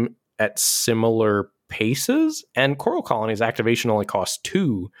game at similar paces, and Coral Colony's activation only costs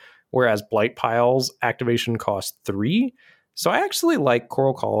 2, whereas Blight Pile's activation costs 3. So I actually like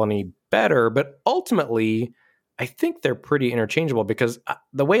Coral Colony better, but ultimately, I think they're pretty interchangeable, because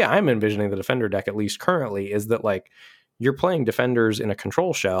the way I'm envisioning the defender deck, at least currently, is that you're playing defenders in a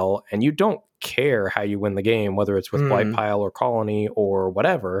control shell, and you don't care how you win the game, whether it's with Blight Pile or Colony or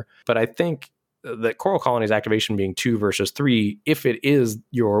whatever. But I think that Coral Colony's activation being 2 versus 3, if it is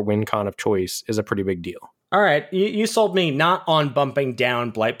your win con of choice, is a pretty big deal. All right, you sold me not on bumping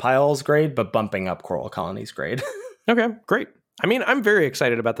down Blight Pile's grade, but bumping up Coral Colony's grade. Okay, great. I mean, I'm very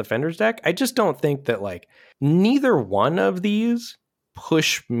excited about the Defender's deck. I just don't think that neither one of these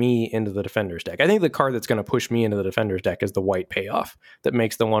push me into the Defender's deck. I think the card that's going to push me into the Defender's deck is the white payoff that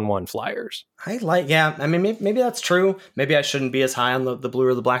makes the 1/1 flyers. Yeah, I mean, maybe that's true. Maybe I shouldn't be as high on the blue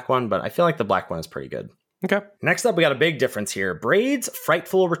or the black one, but I feel like the black one is pretty good. Okay. Next up, we got a big difference here. Braid's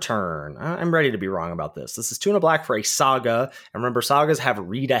Frightful Return. I'm ready to be wrong about this. This is 2 and a black for a saga. And remember, sagas have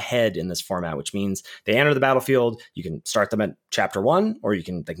read ahead in this format, which means they enter the battlefield. You can start them at chapter 1, or they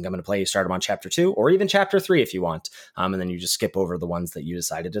can come into play. You start them on chapter 2, or even chapter 3 if you want. And then you just skip over the ones that you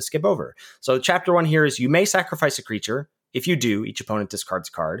decided to skip over. So chapter 1 here is you may sacrifice a creature. If you do, each opponent discards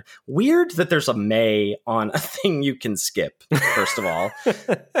a card. Weird that there's a may on a thing you can skip, first of all.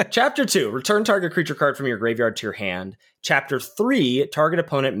 Chapter 2, return target creature card from your graveyard to your hand. Chapter 3, target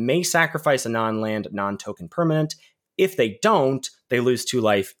opponent may sacrifice a non-land, non-token permanent. If they don't, they lose 2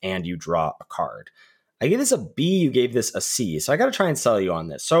 life and you draw a card. I gave this a B, you gave this a C, so I got to try and sell you on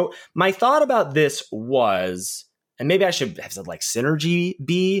this. So my thought about this was, and maybe I should have said synergy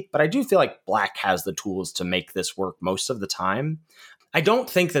B, but I do feel like black has the tools to make this work most of the time. I don't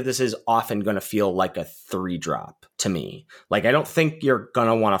think that this is often going to feel like a 3-drop to me. I don't think you're going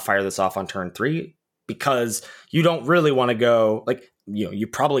to want to fire this off on turn 3, because you don't really want to go, you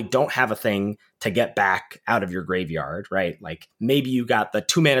probably don't have a thing to get back out of your graveyard, right? Maybe you got the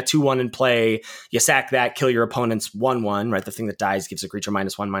 2-mana 2/1 in play, you sack that, kill your opponent's 1/1, right? The thing that dies gives a creature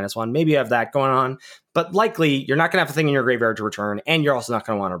 -1/-1. Maybe you have that going on, but likely you're not going to have a thing in your graveyard to return, and you're also not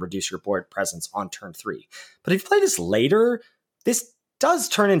going to want to reduce your board presence on turn 3. But if you play this later, this does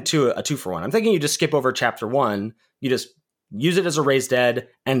turn into a 2-for-1. I'm thinking you just skip over chapter 1, you just use it as a raise dead,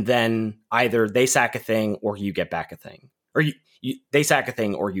 and then either they sack a thing or you get back a thing. Or they sack a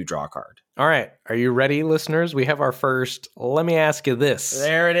thing or you draw a card. All right. Are you ready, listeners? We have our first, let me ask you this.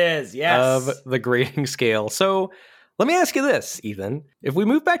 There it is. Yes. Of the grading scale. So let me ask you this, Ethan. If we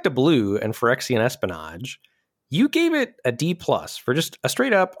move back to blue and Phyrexian Espionage, you gave it a D+ for just a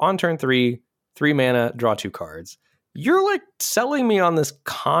straight up on turn 3, 3 mana, draw 2 cards. You're selling me on this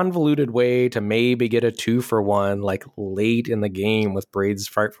convoluted way to maybe get a 2-for-1 late in the game with Braid's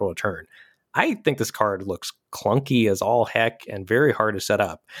Frightful Return. I think this card looks clunky as all heck and very hard to set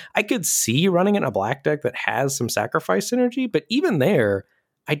up. I could see running it in a black deck that has some sacrifice synergy, but even there,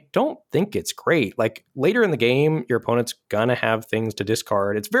 I don't think it's great. Like later in the game, your opponent's gonna have things to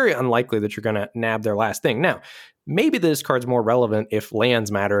discard. It's very unlikely that you're gonna nab their last thing. Now, maybe this card's more relevant if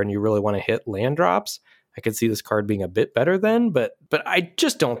lands matter and you really want to hit land drops. I could see this card being a bit better then, but I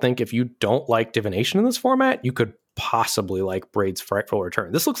just don't think if you don't like divination in this format, you could possibly like Braid's Frightful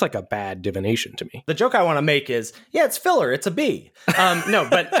Return. This looks like a bad divination to me. The joke I want to make is, yeah, it's filler. It's a B. No,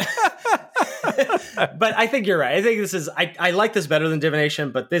 but but I think you're right. I think this is, I like this better than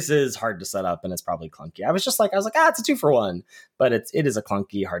divination, but this is hard to set up and it's probably clunky. I was like, it's a 2-for-1, but it is a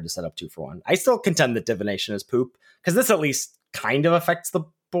clunky, hard to set up 2-for-1. I still contend that divination is poop because this at least kind of affects the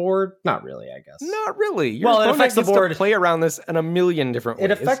board. Not really, I guess. Not really. Well, it affects the board. To play around this in a million different ways.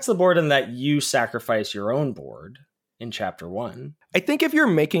 It affects the board in that you sacrifice your own board in chapter 1. I think if you're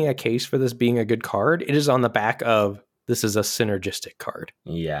making a case for this being a good card, it is on the back of this is a synergistic card.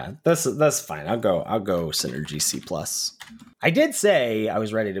 Yeah, that's fine. I'll go synergy C+. I did say I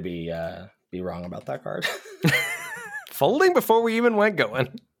was ready to be wrong about that card. Folding before we even went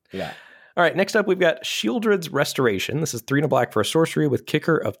going. Yeah. All right, next up, we've got Shieldred's Restoration. This is 3 and a black for a sorcery with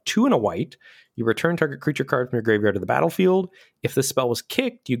kicker of 2 and a white. You return target creature card from your graveyard to the battlefield. If this spell was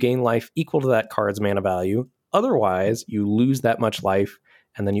kicked, you gain life equal to that card's mana value. Otherwise, you lose that much life,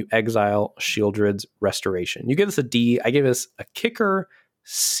 and then you exile Shieldred's Restoration. You give this a D. I give this a kicker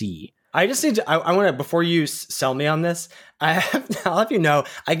C. I just need to, I want to, before you sell me on this, I'll have you know,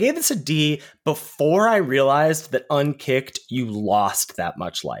 I gave this a D before I realized that unkicked, you lost that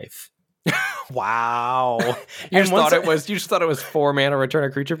much life. Wow. You just thought it was 4 mana return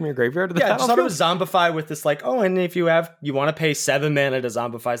a creature from your graveyard to the battlefield? I just thought it was zombify with this like, and if you want to pay 7 mana to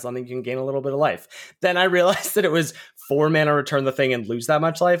zombify something, you can gain a little bit of life. Then I realized that it was 4 mana return the thing and lose that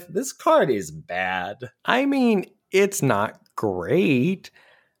much life. This card is bad. I mean, it's not great.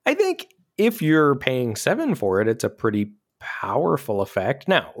 I think if you're paying 7 for it, it's a pretty powerful effect.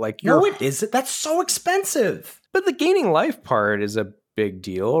 Now, like No, it isn't. That's so expensive. But the gaining life part is a big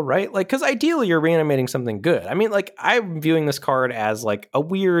deal, right? Like, because ideally you're reanimating something good. I mean, like, I'm viewing this card as like a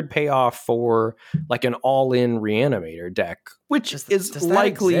weird payoff for like an all-in reanimator deck, which is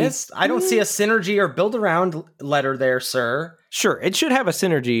likely. Exist? I don't see a synergy or build around letter there, sir. Sure, it should have a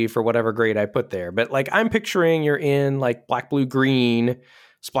synergy for whatever grade I put there, but like I'm picturing you're in like black, blue, green,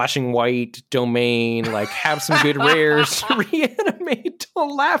 splashing white, domain, like have some good rares, reanimate.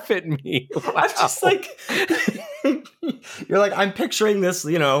 Don't laugh at me. Wow. I'm just like, you're like, I'm picturing this,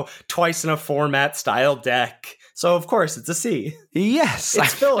 twice in a format style deck. So of course it's a C. Yes.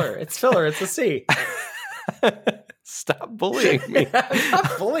 It's filler. It's a C. Stop bullying me. I'm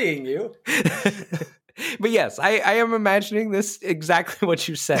not bullying you. But yes, I am imagining this exactly what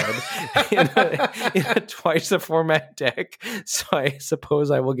you said in a twice a format deck. So I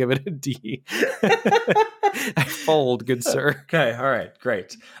suppose I will give it a D. I fold, good sir. Okay, all right,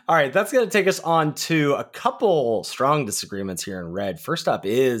 great. All right, that's going to take us on to a couple strong disagreements here in red. First up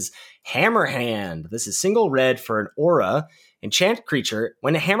is Hammerhand. This is single red for an aura. Enchant creature.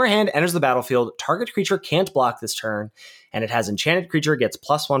 When a Hammerhand enters the battlefield, target creature can't block this turn, and it has enchanted creature, gets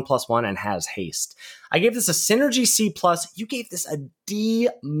 +1/+1, and has haste. I gave this a synergy C+. You gave this a D-.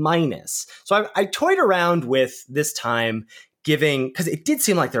 So I toyed around with this time giving, because it did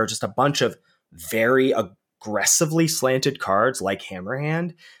seem like there were just a bunch of very aggressively slanted cards like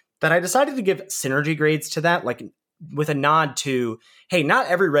Hammerhand, that I decided to give synergy grades to that, like with a nod to, hey, not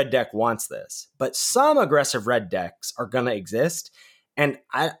every red deck wants this, but some aggressive red decks are going to exist. And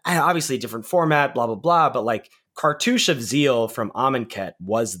I obviously different format, blah, blah, blah, but like Cartouche of Zeal from Amonkhet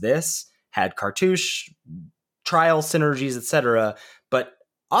was this, had Cartouche, trial synergies, etc. But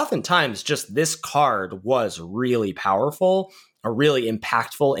oftentimes just this card was really powerful or really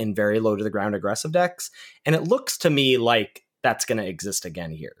impactful in very low to the ground aggressive decks. And it looks to me like that's going to exist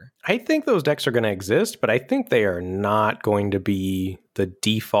again here. I think those decks are going to exist, but I think they are not going to be the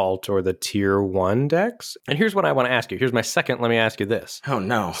default or the tier 1 decks. And here's what I want to ask you. Here's my second. Let me ask you this. Oh,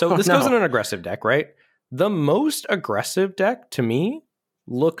 no. So this goes in an aggressive deck, right? The most aggressive deck to me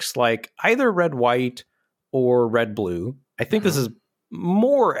looks like either red-white or red-blue. I think this is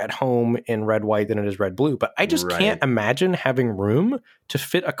more at home in red-white than it is red-blue, but I just can't imagine having room to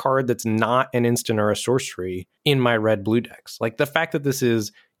fit a card that's not an instant or a sorcery in my red-blue decks. Like the fact that this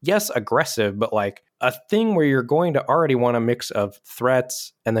is, yes, aggressive, but like a thing where you're going to already want a mix of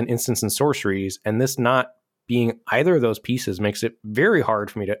threats and then instants and sorceries, and this not being either of those pieces makes it very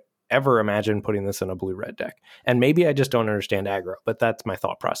hard for me to ever imagine putting this in a blue-red deck. And maybe I just don't understand aggro, but that's my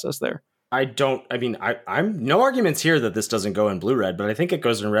thought process there. I'm no arguments here that this doesn't go in blue-red, but I think it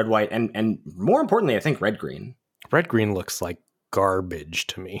goes in red-white, and more importantly, I think red-green. Red-green looks like garbage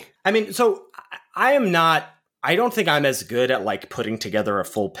to me. I mean, so I am not I don't think I'm as good at like putting together a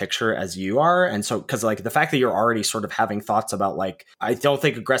full picture as you are. And so, because like the fact that you're already sort of having thoughts about like, I don't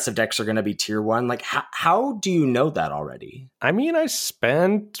think aggressive decks are going to be tier 1. Like, how do you know that already? I mean, I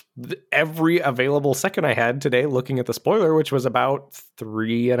spent every available second I had today looking at the spoiler, which was about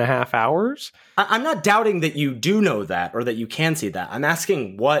 3.5 hours. I'm not doubting that you do know that or that you can see that. I'm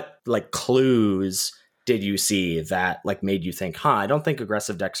asking what like clues did you see that like made you think, I don't think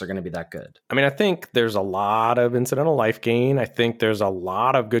aggressive decks are going to be that good? I mean, I think there's a lot of incidental life gain. I think there's a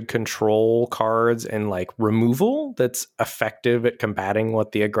lot of good control cards and like removal that's effective at combating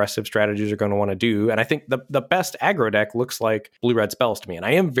what the aggressive strategies are going to want to do. And I think the best aggro deck looks like blue-red spells to me. And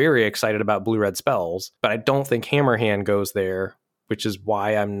I am very excited about blue-red spells, but I don't think Hammerhand goes there, which is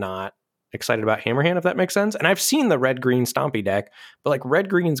why I'm not excited about Hammerhand, if that makes sense. And I've seen the red-green Stompy deck, but like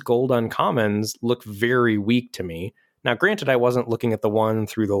red-green's gold uncommons look very weak to me. Now, granted, I wasn't looking at the one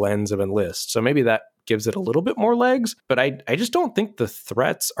through the lens of Enlist, so maybe that gives it a little bit more legs, but I just don't think the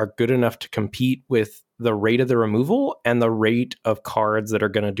threats are good enough to compete with the rate of the removal and the rate of cards that are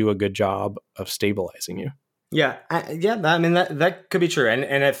going to do a good job of stabilizing you. Yeah, I mean, that could be true.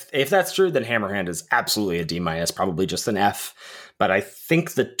 And if that's true, then Hammerhand is absolutely a D-, probably just an F. But I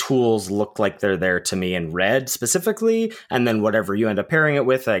think the tools look like they're there to me in red specifically. And then whatever you end up pairing it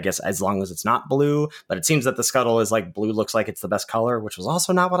with, I guess, as long as it's not blue. But it seems that the Scuttle is like blue looks like it's the best color, which was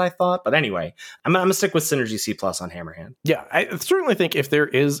also not what I thought. But anyway, I'm going to stick with Synergy C+ on Hammerhand. Yeah, I certainly think if there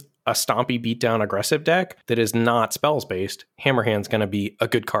is a Stompy beatdown aggressive deck that is not spells based, Hammerhand's going to be a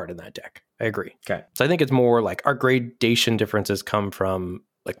good card in that deck. I agree. Okay. So I think it's more like our gradation differences come from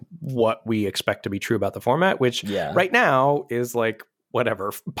like what we expect to be true about the format, which right now is like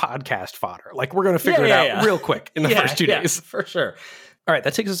whatever podcast fodder. Like we're going to figure it out real quick in the first 2 days. For sure. All right,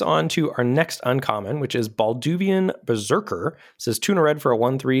 that takes us on to our next uncommon, which is Balduvian Berserker. It says 2 and a red for a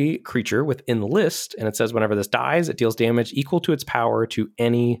 1/3 creature with Enlist, and it says whenever this dies, it deals damage equal to its power to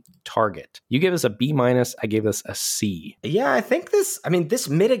any target. You gave us a B-, I gave this a C. Yeah, I think this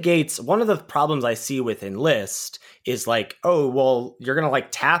mitigates one of the problems I see with Enlist is like, oh, well, you're going to like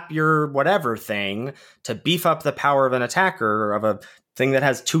tap your whatever thing to beef up the power of an attacker or of a thing that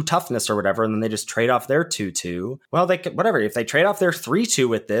has 2 toughness or whatever, and then they just trade off their 2/2. Well, they could, whatever. If they trade off their 3/2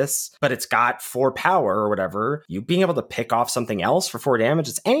 with this, but it's got 4 power or whatever, you being able to pick off something else for 4 damage,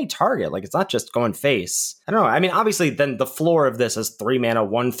 it's any target. Like, it's not just going face. I don't know. I mean, obviously, then the floor of this as 3 mana,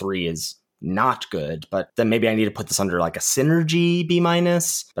 1/3 is not good, but then maybe I need to put this under like a Synergy B-.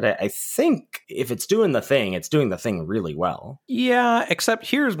 But I think if it's doing the thing, it's doing the thing really well. Yeah, except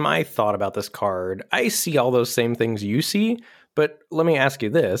here's my thought about this card. I see all those same things you see, but let me ask you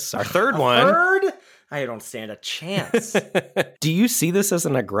this. Our third one. Third? I don't stand a chance. Do you see this as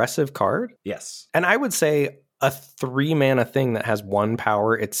an aggressive card? Yes. And I would say a 3 mana thing that has 1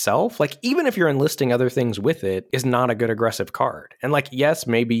 power itself, like even if you're enlisting other things with it, is not a good aggressive card. And like, yes,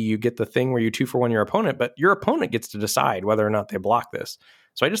 maybe you get the thing where you 2-for-1 your opponent, but your opponent gets to decide whether or not they block this.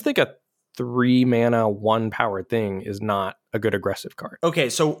 So I just think a 3 mana, 1 power thing is not a good aggressive card. Okay,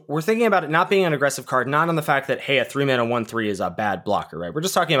 so we're thinking about it not being an aggressive card, not on the fact that, hey, a 3 mana, 1/3 is a bad blocker, right? We're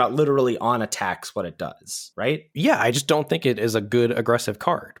just talking about literally on attacks what it does, right? Yeah, I just don't think it is a good aggressive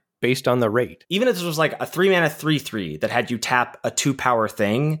card based on the rate. Even if this was like a 3 mana, 3/3 that had you tap a 2 power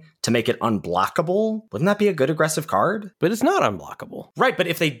thing to make it unblockable, wouldn't that be a good aggressive card? But it's not unblockable. Right, but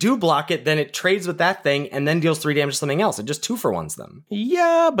if they do block it, then it trades with that thing and then deals 3 damage to something else. It just 2-for-1s them.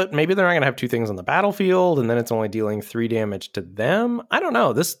 Yeah, but maybe they're not going to have 2 things on the battlefield, and then it's only dealing 3 damage to them. I don't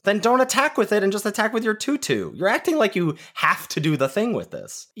know. Then don't attack with it and just attack with your 2/2. You're acting like you have to do the thing with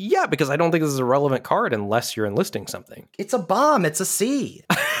this. Yeah, because I don't think this is a relevant card unless you're enlisting something. It's a bomb. It's a C.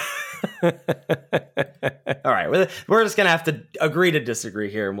 All right, we're just going to have to agree to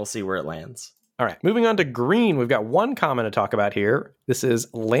disagree here, and we'll see where it lands. All right, moving on to green, we've got one common to talk about here. This is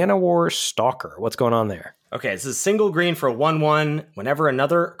Llanowar Stalker. What's going on there? Okay, this is single green for a 1/1. Whenever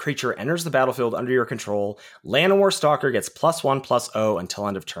another creature enters the battlefield under your control, Llanowar Stalker gets +1/+0 until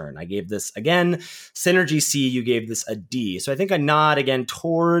end of turn. I gave this, again, Synergy C. You gave this a D. So I think a nod, again,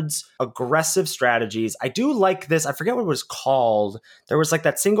 towards aggressive strategies. I do like this. I forget what it was called. There was like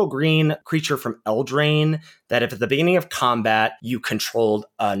that single green creature from Eldraine that if at the beginning of combat you controlled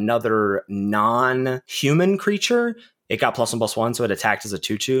another non-human creature, it got +1/+1, so it attacked as a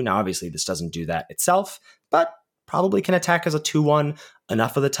 2/2. Now, obviously, this doesn't do that itself, but probably can attack as a 2/1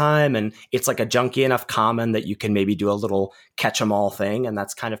 enough of the time. And it's like a junky enough common that you can maybe do a little catch-em-all thing, and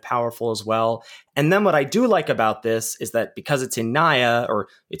that's kind of powerful as well. And then what I do like about this is that because it's in Naya, or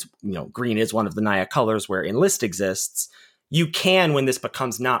it's, green is one of the Naya colors where Enlist exists, you can, when this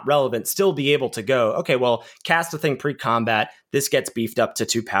becomes not relevant, still be able to go, okay, well, cast a thing pre-combat. This gets beefed up to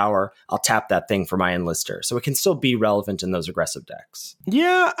 2 power. I'll tap that thing for my enlister. So it can still be relevant in those aggressive decks.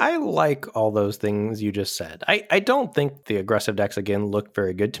 Yeah, I like all those things you just said. I don't think the aggressive decks, again, look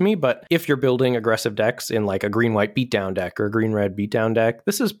very good to me, but if you're building aggressive decks in like a green-white beatdown deck or a green-red beatdown deck,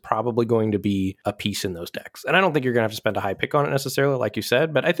 this is probably going to be a piece in those decks. And I don't think you're going to have to spend a high pick on it necessarily, like you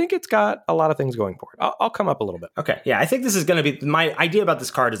said, but I think it's got a lot of things going for it. I'll come up a little bit. Okay, yeah, I think this is going to be, my idea about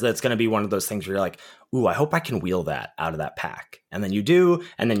this card is that it's going to be one of those things where you're like, ooh, I hope I can wheel that out of that pack. And then you do,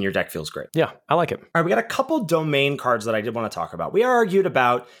 and then your deck feels great. Yeah, I like it. All right, we got a couple domain cards that I did want to talk about. We argued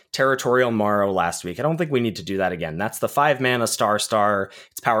about Territorial Morrow last week. I don't think we need to do that again. That's the 5 mana star.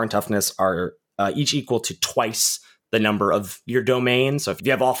 Its power and toughness are each equal to twice the number of your domain. So if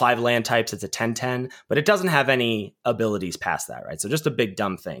you have all 5 land types, it's a 10/10, but it doesn't have any abilities past that, right? So just a big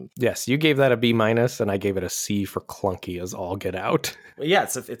dumb thing. Yes, you gave that a B-, and I gave it a C for clunky as all get out. Well, yeah,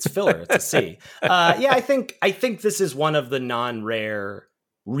 it's filler. It's a C. Yeah, I think this is one of the non-rare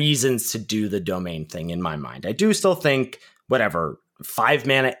reasons to do the domain thing in my mind. I do still think, 5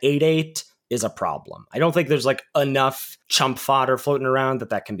 mana 8/8 is a problem. I don't think there's like enough chump fodder floating around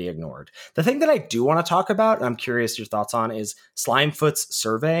that can be ignored. The thing that I do want to talk about, and I'm curious your thoughts on, is Slimefoot's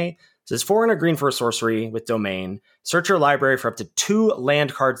Survey. So it's 4 and a green for a sorcery with domain. Search your library for up to 2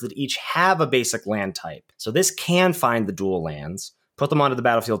 land cards that each have a basic land type. So this can find the dual lands. Put them onto the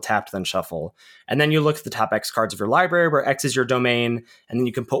battlefield, tapped, then shuffle. And then you look at the top X cards of your library, where X is your domain, and then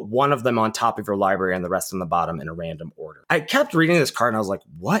you can put one of them on top of your library and the rest on the bottom in a random order. I kept reading this card and I was like,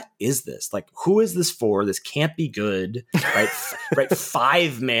 what is this? Like, who is this for? This can't be good, right? Right?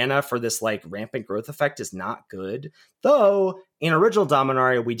 5 mana for this like rampant growth effect is not good. Though, in original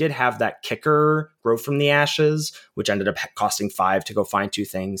Dominaria, we did have that kicker, Grow from the Ashes, which ended up costing 5 to go find 2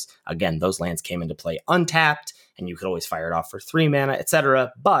 things. Again, those lands came into play untapped, and you could always fire it off for 3 mana,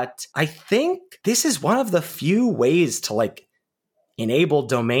 etc. But I think this is one of the few ways to like enable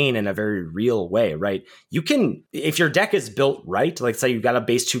domain in a very real way, right? You can, if your deck is built right, like say you got a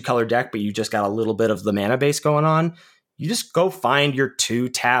base 2 color deck, but you just got a little bit of the mana base going on, you just go find your 2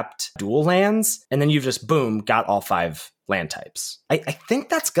 tapped dual lands, and then you've just, boom, got all 5 land types. I think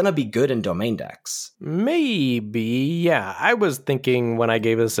that's going to be good in domain decks. Maybe, yeah. I was thinking when I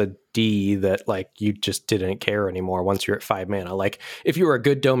gave this a D that like you just didn't care anymore once you're at 5 mana. Like if you were a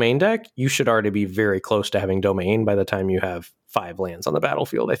good domain deck, you should already be very close to having domain by the time you have 5 lands on the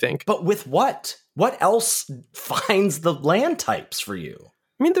battlefield, I think. But with what? What else finds the land types for you?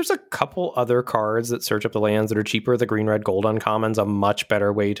 I mean, there's a couple other cards that search up the lands that are cheaper. The green, red, gold uncommon's a much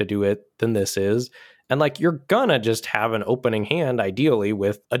better way to do it than this is. And like, you're gonna just have an opening hand, ideally,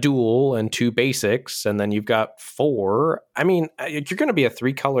 with a dual and 2 basics, and then you've got 4. I mean, you're gonna be a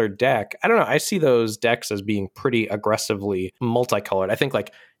 3-colored deck. I don't know. I see those decks as being pretty aggressively multicolored. I think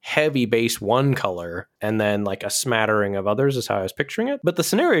like heavy base 1 color and then like a smattering of others is how I was picturing it. But the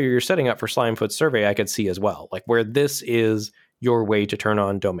scenario you're setting up for Slimefoot Survey, I could see as well, like where this is your way to turn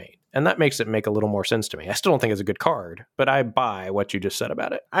on domain. And that makes it make a little more sense to me. I still don't think it's a good card, but I buy what you just said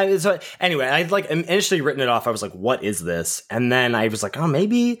about it. Anyway, I'd like initially written it off. I was like, what is this? And then I was like, oh,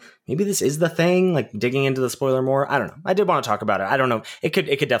 maybe this is the thing, like digging into the spoiler more. I don't know. I did want to talk about it. I don't know. It could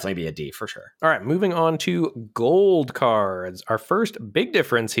definitely be a D for sure. All right, moving on to gold cards. Our first big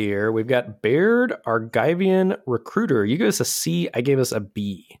difference here, we've got Baird Argivian Recruiter. You gave us a C, I gave us a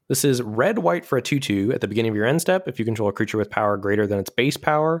B. This is red, white for a 2/2 at the beginning of your end step. If you control a creature with power greater than its base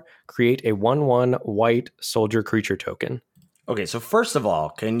power, create a 1/1 white soldier creature token. Okay, so first of all,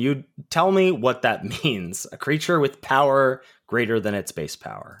 can you tell me what that means? A creature with power greater than its base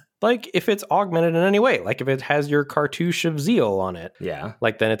power. Like if it's augmented in any way, like if it has your Cartouche of Zeal on it, yeah,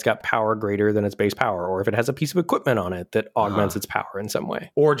 like then it's got power greater than its base power, or if it has a piece of equipment on it that augments its power in some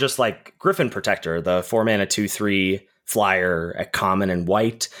way. Or just like Griffin Protector, the 4 mana 2/3 flyer at common and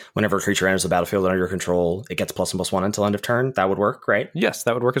white. Whenever a creature enters the battlefield under your control, it gets +1/+1 until end of turn. That would work, right? Yes,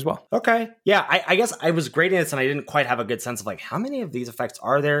 that would work as well. Okay. Yeah, I guess I was grading this and I didn't quite have a good sense of like, how many of these effects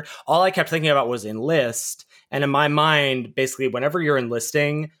are there? All I kept thinking about was enlist. And in my mind, basically, whenever you're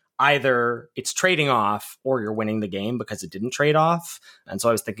enlisting, either it's trading off or you're winning the game because it didn't trade off. And so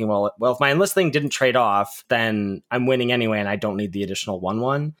I was thinking, well, if my enlisting didn't trade off, then I'm winning anyway and I don't need the additional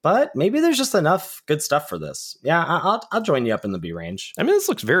 1/1. But maybe there's just enough good stuff for this. Yeah, I'll join you up in the B range. I mean, this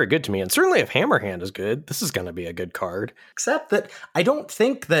looks very good to me. And certainly if Hammerhand is good, this is going to be a good card. Except that I don't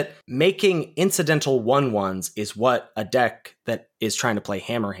think that making incidental 1/1s is what a deck that is trying to play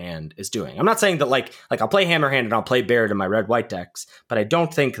Hammerhand is doing. I'm not saying that like I'll play Hammerhand and I'll play Baird in my red-white decks, but I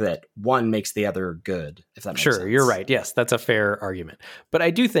don't think that one makes the other good, if that makes sense. Sure, you're right. Yes, that's a fair argument. But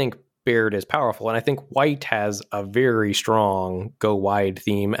I do think Baird is powerful. And I think white has a very strong go wide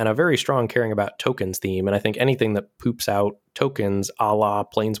theme and a very strong caring about tokens theme. And I think anything that poops out tokens a la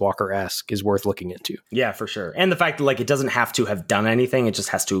Planeswalker-esque is worth looking into. Yeah, for sure. And the fact that like it doesn't have to have done anything, it just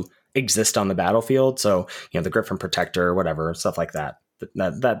has to exist on the battlefield. So, the Griffin Protector or whatever, stuff like that.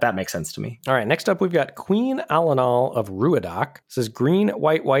 That makes sense to me. All right, next up we've got Queen Alanal of Ruidoc. It says green,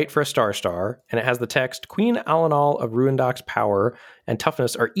 white for a star, and it has the text, Queen Alanal of Ruidoc's power and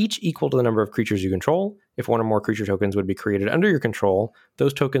toughness are each equal to the number of creatures you control. If one or more creature tokens would be created under your control,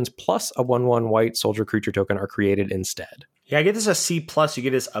 those tokens plus a 1/1 white soldier creature token are created instead. Yeah, I get this a C+, you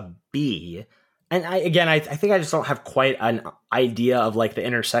get this a B. And I think I just don't have quite an idea of like the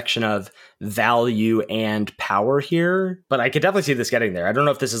intersection of value and power here, but I could definitely see this getting there. I don't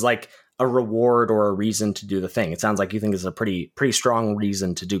know if this is like a reward or a reason to do the thing. It sounds like you think this is a pretty strong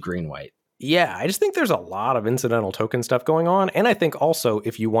reason to do green-white. Yeah, I just think there's a lot of incidental token stuff going on. And I think also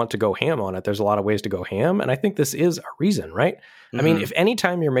if you want to go ham on it, there's a lot of ways to go ham. And I think this is a reason, right? Mm-hmm. I mean, if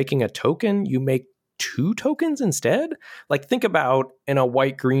anytime you're making a token, you make 2 tokens instead? Like think about in a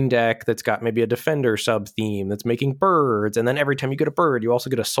white-green deck that's got maybe a defender sub-theme that's making birds, and then every time you get a bird, you also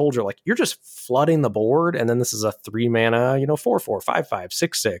get a soldier. Like you're just flooding the board, and then this is a 3-mana, 4/4, 5/5,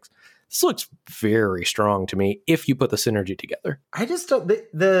 6/6. This looks very strong to me if you put the synergy together. I just don't,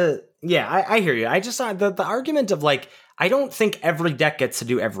 I hear you. I just thought the argument of like, I don't think every deck gets to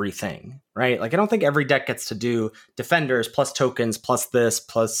do everything, right? Like I don't think every deck gets to do defenders plus tokens plus this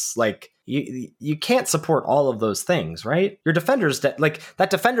plus like, you can't support all of those things, right? Your defenders deck, like that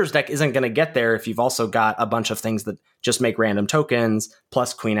defenders deck isn't going to get there if you've also got a bunch of things that just make random tokens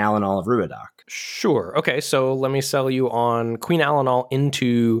plus Queen Alanal of Ruidoc. Sure. Okay, so let me sell you on Queen Alanal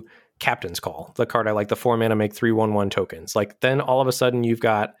into Captain's Call, the card I like, the 4-mana make 3/1/1 tokens. Like then all of a sudden you've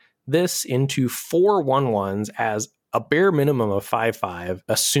got this into 4 1/1s as a bare minimum of 5/5,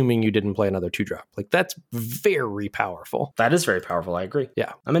 assuming you didn't play another 2-drop. Like that's very powerful. That is very powerful. I agree.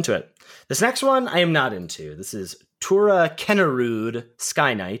 Yeah. I'm into it. This next one I am not into. This is Tura Kennerud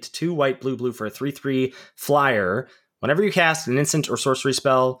Sky Knight, 2 white, blue for a 3/3 flyer. Whenever you cast an instant or sorcery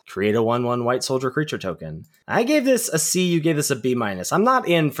spell, create a 1/1 white soldier creature token. I gave this a C, you gave this a B-. I'm not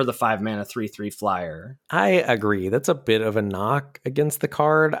in for the 5-mana 3/3 flyer. I agree. That's a bit of a knock against the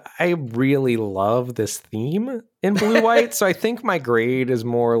card. I really love this theme in blue-white, so I think my grade is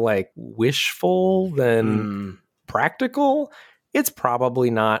more like wishful than practical. It's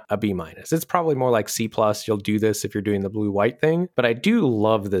probably not a B-. It's probably more like C+. You'll do this if you're doing the blue-white thing. But I do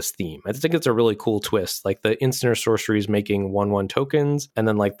love this theme. I think it's a really cool twist. Like the instant or sorcery is making 1/1 tokens, and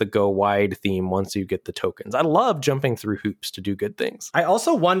then like the go wide theme once you get the tokens. I love jumping through hoops to do good things. I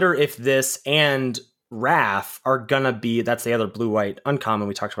also wonder if this and Wrath are going to be, that's the other blue-white uncommon.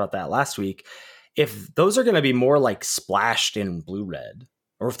 We talked about that last week. If those are going to be more like splashed in blue-red.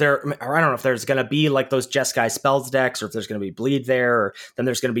 Or I don't know if there's going to be like those Jeskai spells decks, or if there's going to be bleed there, or then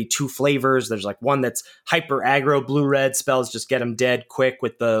there's going to be 2 flavors. There's like one that's hyper aggro blue-red spells, just get them dead quick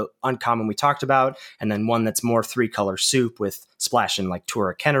with the uncommon we talked about. And then one that's more 3-color soup with splashing like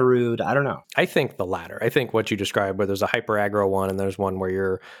Tura Kennerud. I don't know. I think the latter. I think what you described, where there's a hyper aggro one and there's one where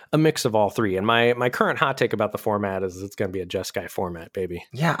you're a mix of all 3. And my current hot take about the format is it's going to be a Jeskai format, baby.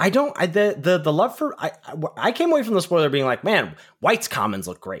 Yeah, the love for, I came away from the spoiler being like, man, white's commons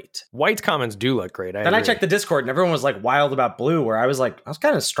look great. White's commons do look great. Then I checked the Discord and everyone was like wild about blue, where I was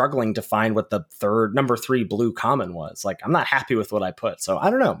kind of struggling to find what the number 3 blue common was. Like, I'm not happy with what I put. So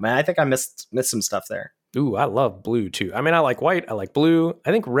I don't know, man. I think I missed some stuff there. Ooh, I love blue too. I mean, I like white, I like blue.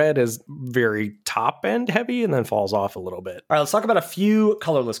 I think red is very top end heavy and then falls off a little bit. All right, let's talk about a few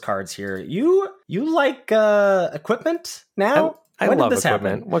colorless cards here. You like equipment now? I love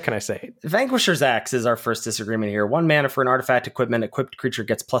equipment. What can I say? Vanquisher's Axe is our first disagreement here. 1 mana for an artifact equipment. Equipped creature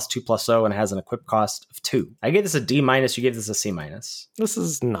gets +2/+0 and has an equip cost of 2. I gave this a D-. You gave this a C-. This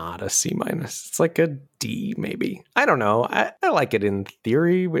is not a C-. It's like a D, maybe. I don't know. I like it in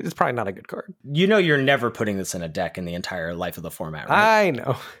theory. It's probably not a good card. You know you're never putting this in a deck in the entire life of the format, right? I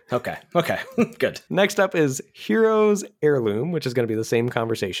know. Okay. Good. Next up is Hero's Heirloom, which is going to be the same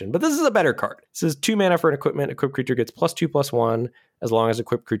conversation, but this is a better card. This is 2 mana for an equipment. Equipped creature gets +2/+1 as long as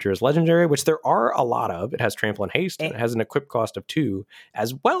equipped creature is legendary, which there are a lot of. It has trample and haste, and it has an equip cost of 2,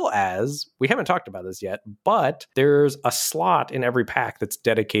 as well as, we haven't talked about this yet, but there's a slot in every pack that's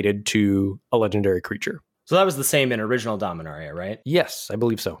dedicated to a legendary creature. So that was the same in original Dominaria, right? Yes, I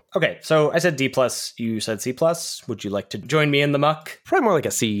believe so. Okay, so I said D+, you said C+. Would you like to join me in the muck? Probably more like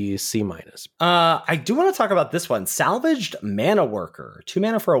a C-. I do want to talk about this one. Salvaged Mana Worker. 2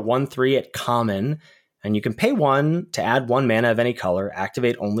 mana for a 1/3 at common, and you can pay 1 to add 1 mana of any color,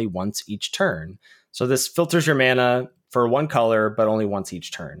 activate only once each turn. So this filters your mana for one color, but only once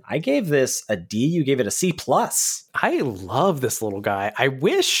each turn. I gave this a D. You gave it a C+. I love this little guy. I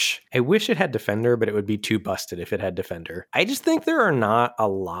wish it had Defender, but it would be too busted if it had Defender. I just think there are not a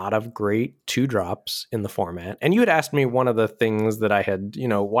lot of great 2-drops in the format. And you had asked me one of the things that I had,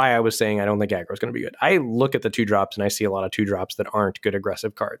 why I was saying I don't think aggro is going to be good. I look at the 2-drops and I see a lot of 2-drops that aren't good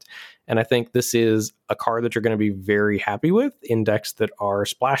aggressive cards. And I think this is a card that you're going to be very happy with in decks that are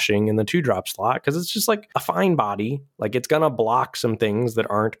splashing in the 2-drop slot, because it's just like a fine body. Like, it's going to block some things that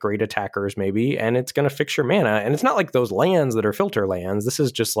aren't great attackers maybe, and it's going to fix your mana. And it's not like those lands that are filter lands. This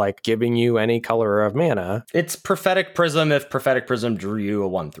is just like giving you any color of mana. It's Prophetic Prism if Prophetic Prism drew you a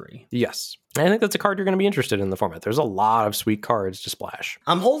 1/3. Yes. I think that's a card you're going to be interested in the format. There's a lot of sweet cards to splash.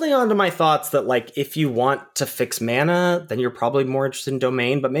 I'm holding on to my thoughts that, like, if you want to fix mana, then you're probably more interested in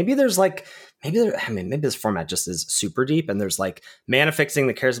Domain. But maybe there's maybe this format just is super deep, and there's like mana fixing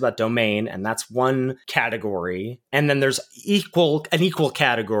that cares about Domain, and that's one category. And then there's an equal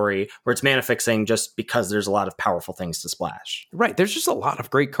category where it's mana fixing just because there's a lot of powerful things to splash. Right. There's just a lot of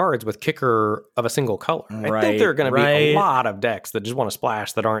great cards with kicker of a single color. I think there are going to be a lot of decks that just want to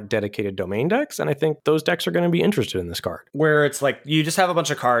splash that aren't dedicated Domain decks, and I think those decks are going to be interested in this card. Where it's like you just have a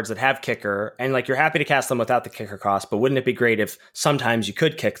bunch of cards that have kicker, and like you're happy to cast them without the kicker cost, but wouldn't it be great if sometimes you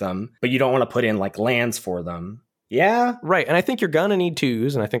could kick them, but you don't want to put in like lands for them? Yeah. Right. And I think you're going to need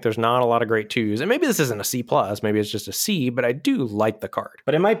 2s, and I think there's not a lot of great 2s. And maybe this isn't a C+, maybe it's just a C, but I do like the card.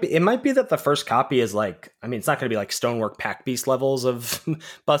 But it might be that the first copy is like, I mean, it's not going to be like Stonework Pack Beast levels of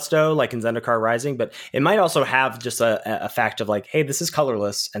Busto, like in Zendikar Rising, but it might also have just a fact of like, hey, this is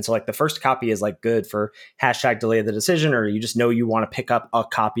colorless. And so like the first copy is like good for #delay the decision, or you just know you want to pick up a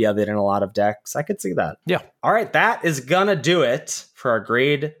copy of it in a lot of decks. I could see that. Yeah. All right. That is going to do it for our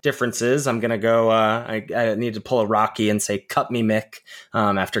grade differences. I'm going to go, I need to pull a Rocky and say, cut me, Mick,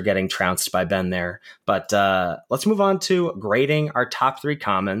 after getting trounced by Ben there. But let's move on to grading our top 3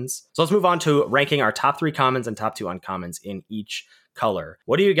 commons. So let's move on to ranking our top 3 commons and top 2 uncommons in each color.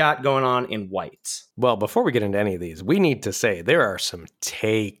 What do you got going on in white? Well, before we get into any of these, we need to say there are some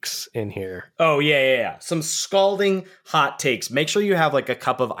takes in here. Oh, yeah. Some scalding hot takes. Make sure you have like a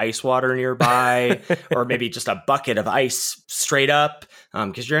cup of ice water nearby, or maybe just a bucket of ice straight up,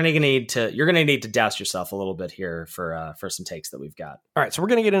 because you're gonna need to douse yourself a little bit here for some takes that we've got. All right, so we're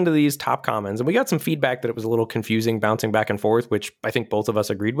gonna get into these top commons, and we got some feedback that it was a little confusing, bouncing back and forth, which I think both of us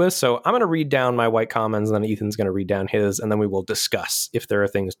agreed with. So I'm gonna read down my white commons, and then Ethan's gonna read down his, and then we will discuss if there are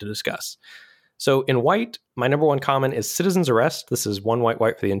things to discuss. So in white, my number 1 common is Citizen's Arrest. This is 1 white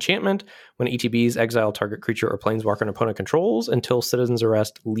for the enchantment. When ETBs, exile target creature or planeswalker an opponent controls until Citizen's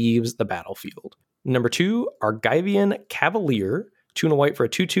Arrest leaves the battlefield. Number 2, Argivian Cavalier. 2 and a white for a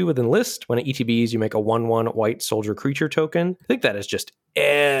 2/2 with Enlist. When it ETBs, you make a 1/1 white soldier creature token. I think that is just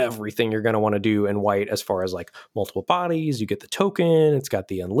everything you're going to want to do in white as far as like multiple bodies. You get the token. It's got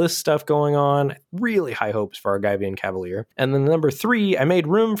the Enlist stuff going on. Really high hopes for Argivian Cavalier. And then number 3, I made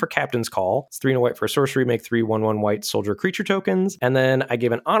room for Captain's Call. It's 3 and a white for a sorcery. Make 3 1/1 white soldier creature tokens. And then I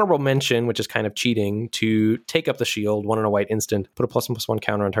gave an honorable mention, which is kind of cheating, to Take Up the Shield. 1 and a white instant. Put a +1/+1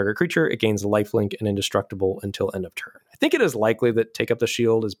 counter on target creature. It gains lifelink and indestructible until end of turn. I think it is likely that Take Up the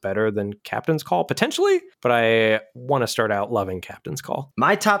Shield is better than Captain's Call, potentially, but I want to start out loving Captain's Call.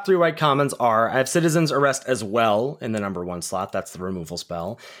 My top 3 white commons are, I have Citizen's Arrest as well in the number 1 slot. That's the removal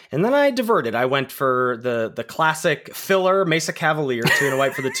spell. And then I diverted. I went for the classic filler, Mesa Cavalier, 2 and a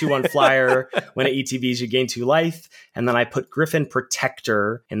white for the 2/1 flyer. When it ETBs, you gain 2 life. And then I put Griffin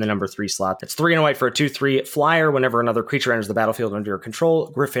Protector in the number 3 slot. That's 3 and a white for a 2/3 flyer. Whenever another creature enters the battlefield under your control,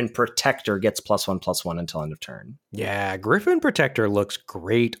 Griffin Protector gets +1/+1 until end of turn. Yeah, Griffin Protector looks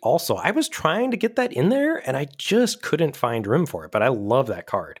great. Also, I was trying to get that in there, and I just couldn't find room for it, but I love that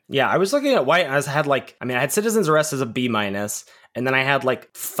card. Yeah, I was looking at white, and I had Citizen's Arrest as a B-, and then I had like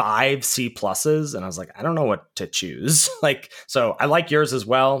 5 C+, and I was like, I don't know what to choose. So I like yours as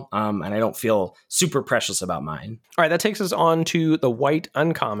well, and I don't feel super precious about mine. All right, that takes us on to the white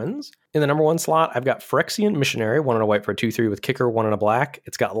uncommons. In the number 1 slot, I've got Phyrexian Missionary, 1 and a white for a 2/3 with kicker, 1 and a black.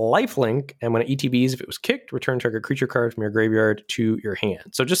 It's got lifelink, and when it ETBs, if it was kicked, return target creature card from your graveyard to your hand.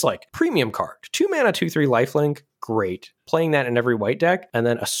 So just like premium card, 2 mana, 2/3 lifelink, great. Playing that in every white deck, and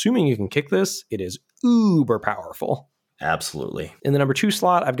then assuming you can kick this, it is uber powerful. Absolutely. In the number 2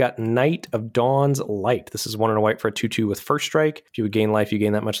 slot, I've got Knight of Dawn's Light. This is 1 and a white for a 2/2 with first strike. If you would gain life, you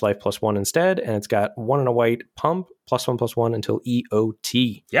gain that much life +1 instead. And it's got 1 and a white pump, +1/+1 until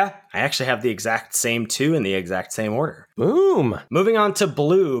EOT. Yeah, I actually have the exact same 2 in the exact same order. Boom. Moving on to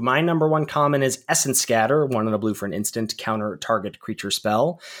blue, my number 1 common is Essence Scatter, 1 and a blue for an instant counter target creature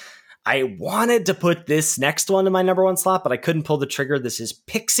spell. I wanted to put this next one in my number 1 slot, but I couldn't pull the trigger. This is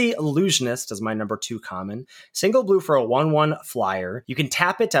Pixie Illusionist as my number 2 common. Single blue for a 1/1 flyer. You can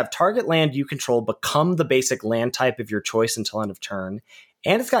tap it to have target land you control become the basic land type of your choice until end of turn.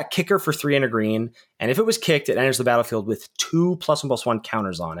 And it's got kicker for 3 and a green. And if it was kicked, it enters the battlefield with 2 +1/+1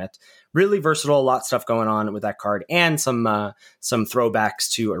 counters on it. Really versatile, a lot of stuff going on with that card, and some throwbacks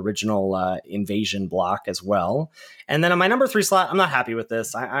to original invasion block as well. And then on my number 3 slot, I'm not happy with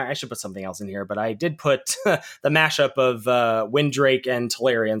this. I should put something else in here, but I did put the mashup of Windrake and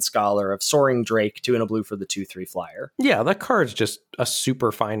Tolarian Scholar of Soaring Drake, 2 and a blue for the 2/3 flyer. Yeah, that card's just a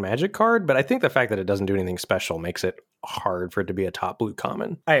super fine Magic card, but I think the fact that it doesn't do anything special makes it hard for it to be a top blue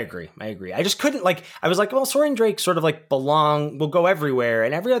common. I agree. I just couldn't, I was like, well, Soaring Drake sort of will go everywhere.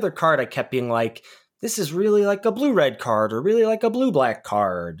 And every other card I kept being like, this is really like a blue-red card or really like a blue-black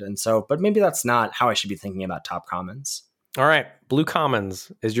card. And so, but maybe that's not how I should be thinking about top commons. All right, blue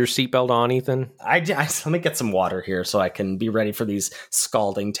commons. Is your seatbelt on, Ethan? Let me get some water here so I can be ready for these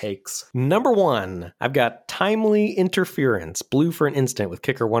scalding takes. Number 1, I've got Timely Interference. Blue for an instant with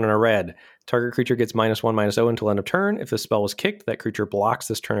kicker 1 and a red. Target creature gets -1/-0 until end of turn. If the spell was kicked, that creature blocks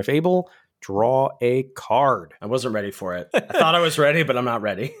this turn if able. Draw a card. I wasn't ready for it. I thought I was ready, but I'm not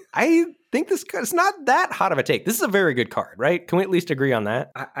ready. I think this card's not that hot of a take. This is a very good card, right? Can we at least agree on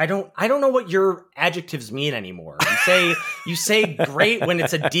that? I don't know what your adjectives mean anymore. You say great when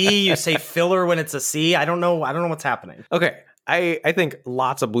it's a D, you say filler when it's a C. I don't know what's happening. Okay. I think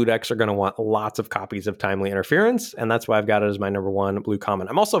lots of blue decks are going to want lots of copies of Timely Interference, and that's why I've got it as my number 1 blue common.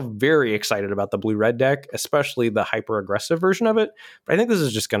 I'm also very excited about the blue-red deck, especially the hyper-aggressive version of it, but I think this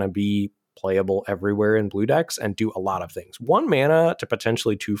is just going to be playable everywhere in blue decks and do a lot of things. 1 mana to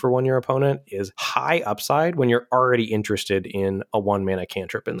potentially 2 for 1 your opponent is high upside when you're already interested in a 1 mana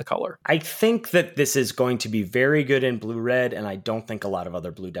cantrip in the color. I think that this is going to be very good in blue-red, and I don't think a lot of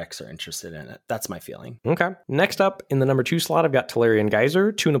other blue decks are interested in it. That's my feeling. Okay. Next up, in the number 2 slot, I've got Tolarian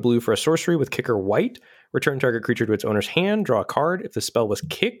Geyser, 2 and a blue for a sorcery with kicker white. Return target creature to its owner's hand, draw a card. If the spell was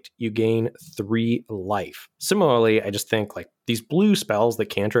kicked, you gain 3 life. Similarly, I just think these blue spells that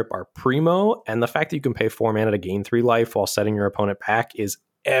cantrip are primo, and the fact that you can pay 4 mana to gain 3 life while setting your opponent back is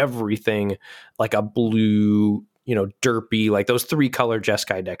everything like a blue, derpy, those 3-color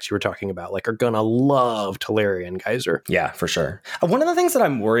Jeskai decks you were talking about, are gonna love Tolarian Geyser. Yeah, for sure. One of the things that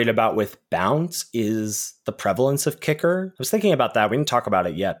I'm worried about with Bounce is the prevalence of kicker. I was thinking about that. We didn't talk about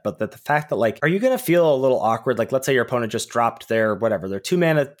it yet, but the fact that are you going to feel a little awkward? Let's say your opponent just dropped their 2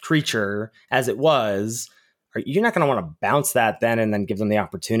 mana creature as it was. You're not going to want to bounce that then and then give them the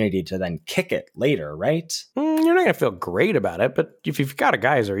opportunity to then kick it later, right? You're not going to feel great about it, but if you've got a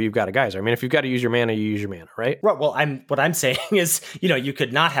geyser, you've got a geyser. I mean, if you've got to use your mana, you use your mana, right? Right. Well, what I'm saying is, you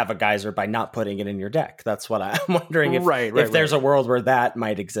could not have a geyser by not putting it in your deck. That's what I'm wondering if there's a world where that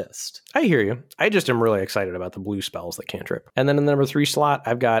might exist. I hear you. I just am really excited about the blue spells that cantrip. And then in the number 3 slot,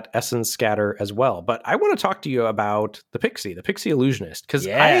 I've got Essence Scatter as well. But I want to talk to you about the Pixie Illusionist, because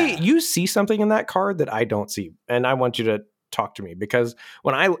you see something in that card that I don't see. And I want you to talk to me, because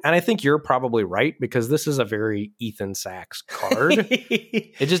I think you're probably right, because this is a very Ethan Sachs card.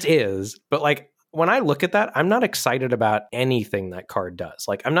 It just is. But when I look at that, I'm not excited about anything that card does.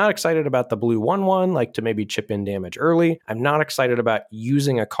 I'm not excited about the blue 1/1, to maybe chip in damage early. I'm not excited about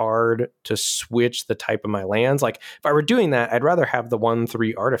using a card to switch the type of my lands. If I were doing that, I'd rather have the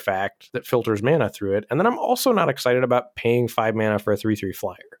 1/3 artifact that filters mana through it. And then I'm also not excited about paying 5 mana for a 3/3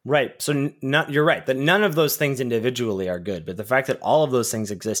 flyer. Right. So you're right that none of those things individually are good, but the fact that all of those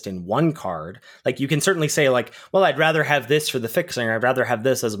things exist in one card, you can certainly say well, I'd rather have this for the fixing, or I'd rather have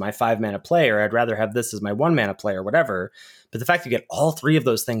this as my 5 mana play, or I'd rather have this as my 1 mana play, or whatever. But the fact you get all 3 of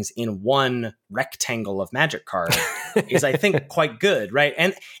those things in one rectangle of Magic card is, I think, quite good, right?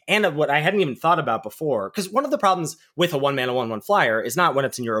 And what I hadn't even thought about before, because one of the problems with a 1 mana 1/1 flyer is not when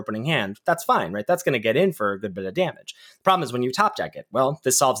it's in your opening hand. That's fine, right? That's going to get in for a good bit of damage. The problem is when you top deck it. Well,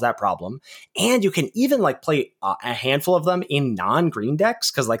 this solves that problem. And you can even play a handful of them in non-green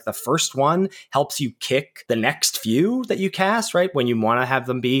decks, because the first one helps you kick the next few that you cast, right? When you want to have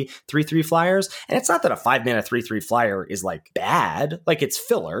them be 3/3 flyers. And it's not that a 5 mana 3/3 flyer is bad, it's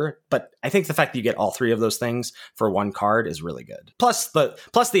filler, but I think the fact that you get all 3 of those things for one card is really good. Plus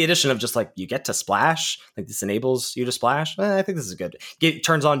the addition of just you get to splash, this enables you to splash. I think this is good.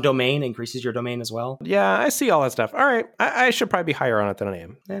 Turns on domain, increases your domain as well. Yeah, I see all that stuff. All right, I should probably be higher on it than I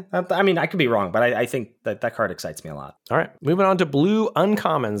am. Yeah, I mean, I could be wrong, but I think that card excites me a lot. All right, moving on to blue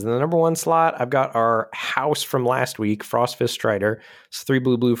uncommons. In the number 1 slot, I've got our house from last week, Frostfist Strider. It's 3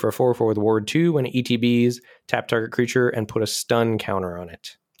 blue for a 4/4 with Ward 2. When it ETBs, tap target creature and put a stun counter on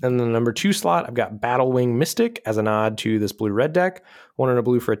it. And then the number 2 slot, I've got Battlewing Mystic as a nod to this blue-red deck. 1 and a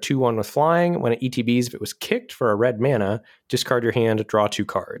blue for a 2/1 with flying. When it ETBs, if it was kicked for a red mana, discard your hand, draw 2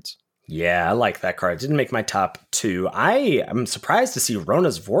 cards. Yeah, I like that card. It didn't make my top 2. I am surprised to see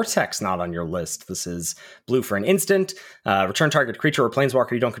Rona's Vortex not on your list. This is blue for an instant. Return target creature or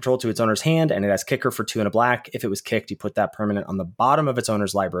planeswalker you don't control to its owner's hand, and it has kicker for 2 and a black. If it was kicked, you put that permanent on the bottom of its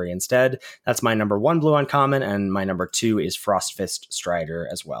owner's library instead. That's my number 1 blue uncommon, and my number 2 is Frostfist Strider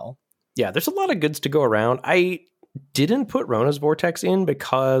as well. Yeah, there's a lot of goods to go around. I didn't put Rona's Vortex in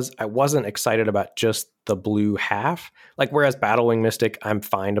because I wasn't excited about just the blue half. Like, whereas Battlewing Mystic, I'm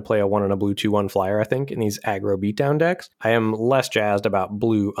fine to play a 1 and a blue 2/1 flyer, I think, in these aggro beatdown decks. I am less jazzed about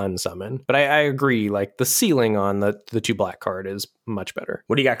blue unsummon. But I agree, like, the ceiling on the 2 black card is much better.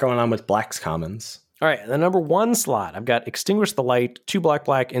 What do you got going on with Black's commons? All right, the number 1 slot, I've got Extinguish the Light, 2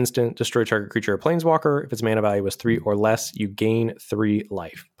 black, instant, destroy target creature or planeswalker. If its mana value is 3 or less, you gain 3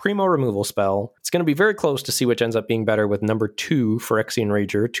 life. Primo removal spell. It's going to be very close to see which ends up being better with number 2, Phyrexian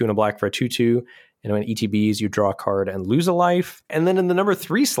Rager, 2 and a black for a 2/2. And when ETBs, you draw a card and lose a life. And then in the number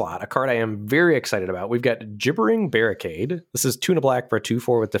 3 slot, a card I am very excited about, we've got Gibbering Barricade. This is 2 and a black for a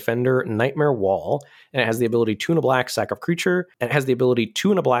 2/4 with Defender, Nightmare Wall. And it has the ability 2 and a black, sack a creature. And it has the ability 2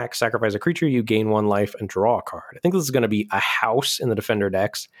 and a black, sacrifice a creature, you gain 1 life and draw a card. I think this is going to be a house in the Defender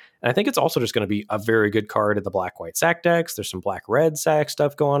decks. And I think it's also just going to be a very good card in the black-white sack decks. There's some black-red sack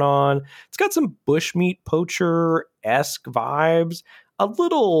stuff going on. It's got some Bushmeat Poacher-esque vibes. A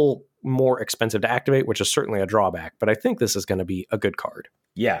little more expensive to activate, which is certainly a drawback, but I think this is going to be a good card.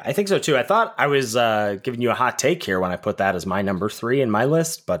 Yeah, I think so too. I thought I was giving you a hot take here when I put that as my number 3 in my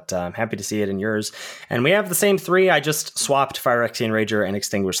list, but I'm happy to see it in yours. And we have the same 3. I just swapped Phyrexian Rager and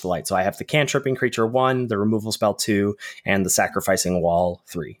Extinguish the Light. So I have the Cantripping Creature 1, the Removal Spell 2, and the Sacrificing Wall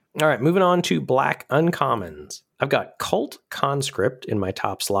 3. All right, moving on to black uncommons. I've got Cult Conscript in my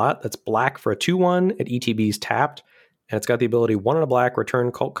top slot. That's black for a 2/1 at ETB's tapped. And it's got the ability 1 and a black,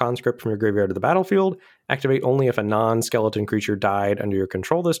 return Cult Conscript from your graveyard to the battlefield. Activate only if a non-skeleton creature died under your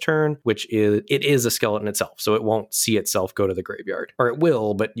control this turn, which is a skeleton itself. So it won't see itself go to the graveyard. Or it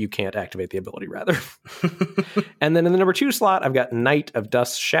will, but you can't activate the ability, rather. And then in the number 2 slot, I've got Knight of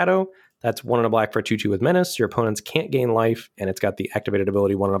Dust's Shadow. That's 1 and a black for a 2/2 with Menace. Your opponents can't gain life, and it's got the activated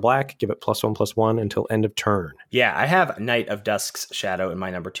ability 1 and a black. Give it +1/+1 until end of turn. Yeah, I have Knight of Dusk's Shadow in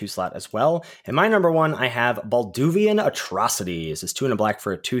my number 2 slot as well. In my number 1, I have Balduvian Atrocities. It's 2 and a black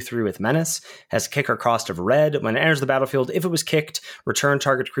for a 2/3 with Menace. Has a kicker cost of red. When it enters the battlefield, if it was kicked, return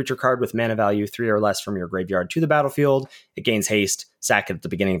target creature card with mana value 3 or less from your graveyard to the battlefield. It gains haste. Sack it at the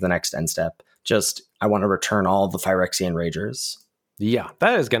beginning of the next end step. I want to return all the Phyrexian Ragers. Yeah,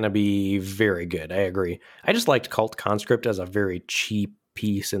 that is going to be very good. I agree. I just liked Cult Conscript as a very cheap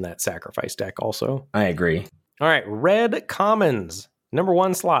piece in that sacrifice deck also. I agree. All right, red commons. Number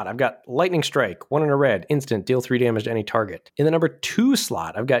 1 slot, I've got Lightning Strike, 1 and a red, instant, deal 3 damage to any target. In the number 2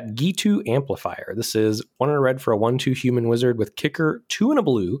 slot, I've got Gitu Amplifier. This is 1 and a red for a 1/2 human wizard with kicker, 2 and a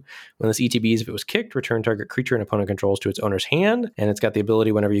blue. When this ETBs, if it was kicked, return target creature and opponent controls to its owner's hand. And it's got the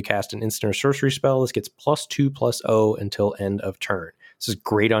ability whenever you cast an instant or sorcery spell, this gets +2/+0 until end of turn. This is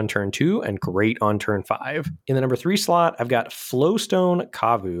great on turn 2 and great on turn 5. In the number 3 slot, I've got Flowstone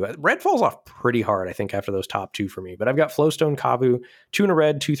Kavu. Red falls off pretty hard, I think, after those top 2 for me. But I've got Flowstone Kavu, 2 and a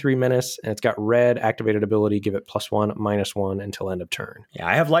red, 2/3 Menace, and it's got red activated ability. Give it +1/-1 until end of turn. Yeah,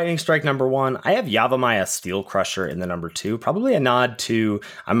 I have Lightning Strike number 1. I have Yavimaya Steel Crusher in the number 2. Probably a nod to,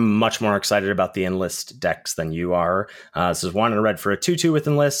 I'm much more excited about the Enlist decks than you are. This is 1 and a red for a 2/2 with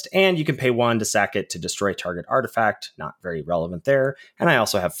Enlist, and you can pay 1 to sack it to destroy target artifact. Not very relevant there. And I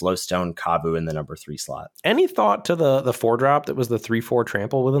also have Flowstone Kavu in the number 3 slot. Any thought to the 4-drop that was the 3/4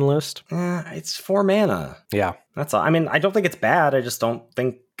 trample with Enlist? It's 4 mana. Yeah. That's all. I mean, I don't think it's bad. I just don't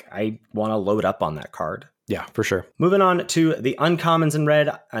think I want to load up on that card. Yeah, for sure. Moving on to the uncommons in red.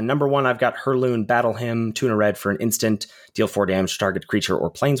 Number 1, I've got Hurloon Battle Hymn, 2 and a red for an instant, deal 4 damage to target creature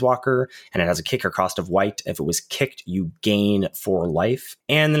or planeswalker, and it has a kicker cost of white. If it was kicked, you gain 4 life.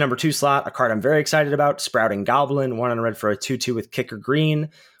 And the number 2 slot, a card I'm very excited about, Sprouting Goblin, 1 and a red for a 2/2 with kicker green.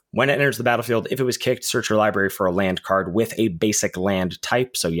 When it enters the battlefield, if it was kicked, search your library for a land card with a basic land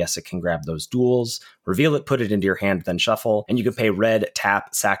type. So yes, it can grab those duels. Reveal it, put it into your hand, then shuffle. And you can pay red,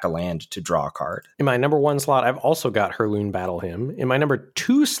 tap, sack a land to draw a card. In my number 1 slot, I've also got Hurloon Battle Hymn. In my number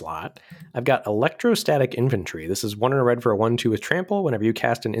 2 slot, I've got Electrostatic Infantry. This is 1 and a red for a 1/2 with trample. Whenever you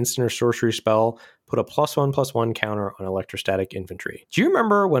cast an instant or sorcery spell, put a +1/+1 counter on Electrostatic Infantry. Do you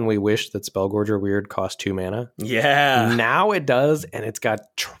remember when we wished that Spellgorger Weird cost 2 mana? Yeah. Now it does, and it's got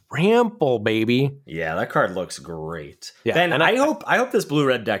Trample, baby. Yeah, that card looks great. Yeah, Ben, and I hope this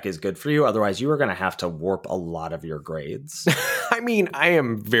blue-red deck is good for you. Otherwise, you are going to have to warp a lot of your grades. I mean, I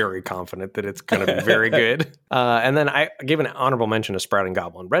am very confident that it's going to be very good. And then I gave an honorable mention to Sprouting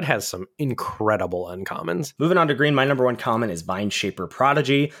Goblin. Red has some incredible uncommons. Moving on to green, my number one common is Vine Shaper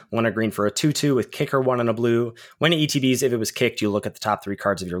Prodigy. 1 a green for a 2/2 with kicker 1 and a blue. When it ETBs, if it was kicked, you look at the top 3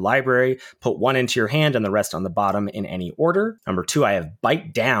 cards of your library, put 1 into your hand and the rest on the bottom in any order. Number 2, I have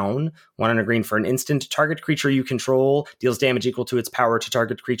Bite Down. 1 and a green for an instant. Target creature you control deals damage equal to its power to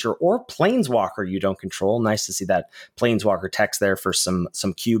target creature or planeswalker you don't control. Nice to see that planeswalker text there for some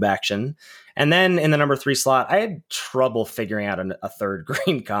cube action. And then in the number 3 slot, I had trouble figuring out a third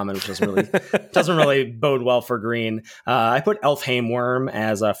green common, which doesn't really bode well for green. I put Elfhame Worm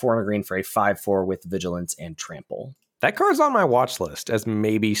as a 4 and a green for a 5/4 with vigilance and trample. That card's on my watch list as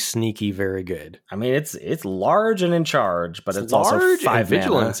maybe sneaky very good. I mean, it's large and in charge, but it's large, also 5 and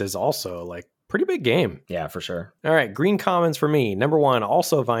vigilance mana. is also like pretty big game. Yeah, for sure. All right, green commons for me. Number 1,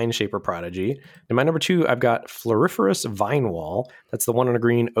 also Vine Shaper Prodigy. And my number 2, I've got Floriferous Vine Wall. That's the 1 and a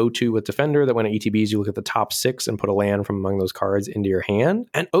green 0/2 with Defender that when it ETBs, you look at the top 6 and put a land from among those cards into your hand.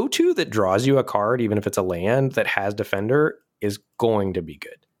 And 0/2 that draws you a card, even if it's a land that has Defender, is going to be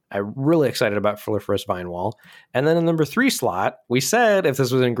good. I'm really excited about Floriferous Vine Wall. And then in the number 3 slot, we said if this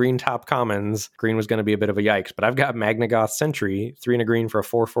was in green top commons, green was going to be a bit of a yikes. But I've got Magnagoth Sentry, 3 and a green for a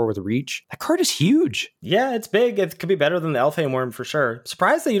 4/4 with reach. That card is huge. Yeah, it's big. It could be better than the Elfhame Worm for sure.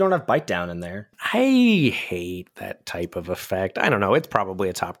 Surprised that you don't have Bite Down in there. I hate that type of effect. I don't know. It's probably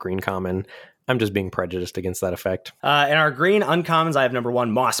a top green common. I'm just being prejudiced against that effect. In our green uncommons, I have number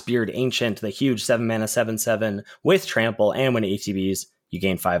 1, Mossbeard Ancient, the huge 7 mana 7/7 with trample, and when it ETBs, you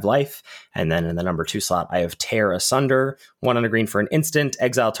gain 5 life. And then in the number 2 slot, I have Tear Asunder, 1 and a green for an instant,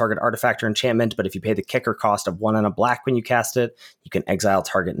 exile target artifact or enchantment, but if you pay the kicker cost of 1 and a black when you cast it, you can exile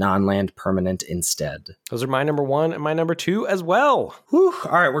target non-land permanent instead. Those are my number 1 and my number 2 as well. Whew.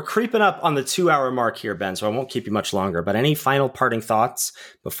 All right, we're creeping up on the 2-hour mark here, Ben, so I won't keep you much longer, but any final parting thoughts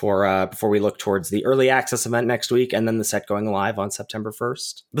before we look towards the early access event next week and then the set going live on September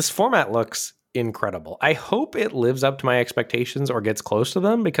 1st? This format looks incredible. I hope it lives up to my expectations or gets close to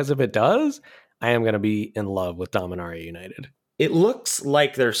them, because if it does, I am going to be in love with Dominaria United. It looks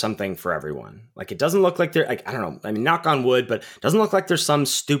like there's something for everyone. Like, it doesn't look like I don't know, I mean, knock on wood, but it doesn't look like there's some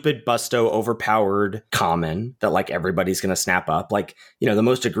stupid busto overpowered common that like everybody's going to snap up. Like, the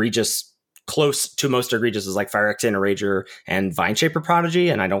most egregious, close to most egregious is like Phyrex Rager and Vine Shaper Prodigy,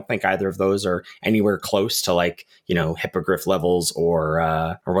 and I don't think either of those are anywhere close to like, Hippogriff levels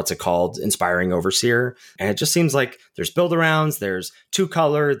or what's it called, Inspiring Overseer. And it just seems like there's build-arounds, there's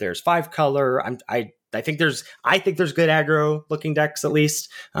 2-color, there's 5-color. I think there's good aggro looking decks at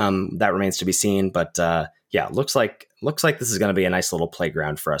least. That remains to be seen, but yeah, looks like this is going to be a nice little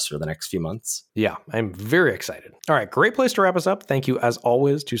playground for us for the next few months. Yeah, I'm very excited. All right, great place to wrap us up. Thank you, as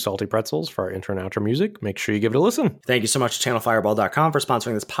always, to Salty Pretzels for our intro and outro music. Make sure you give it a listen. Thank you so much to channelfireball.com for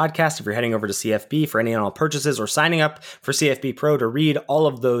sponsoring this podcast. If you're heading over to CFB for any and all purchases or signing up for CFB Pro to read all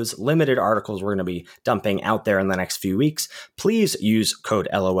of those limited articles we're going to be dumping out there in the next few weeks, please use code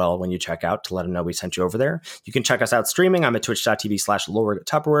LOL when you check out to let them know we sent you over there. You can check us out streaming. I'm at twitch.tv/Lord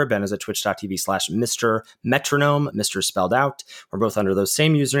Tupperware. Ben is at twitch.tv/Mr. Metronome. Mr. spelled out. We're both under those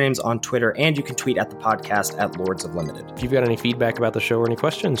same usernames on Twitter, and you can tweet at the podcast at Lords of Limited. If you've got any feedback about the show or any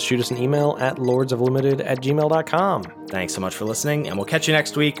questions, shoot us an email at lordsoflimited@gmail.com. Thanks so much for listening, and we'll catch you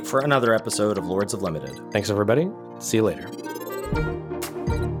next week for another episode of Lords of Limited. Thanks, everybody. See you later.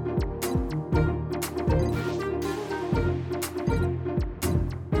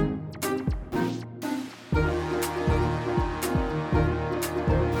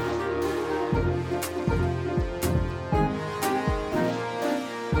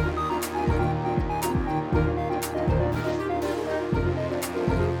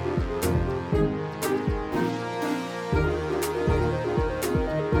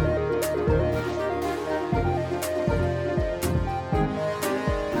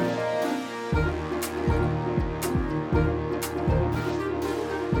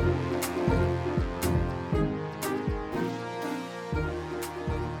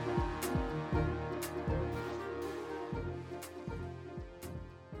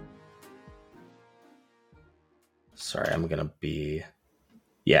 Sorry, I'm going to be...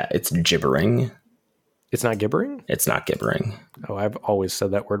 Yeah, it's gibbering. It's not gibbering? It's not gibbering. Oh, I've always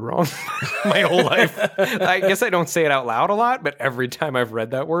said that word wrong my whole life. I guess I don't say it out loud a lot, but every time I've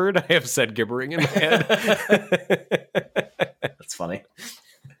read that word, I have said gibbering in my head. That's funny.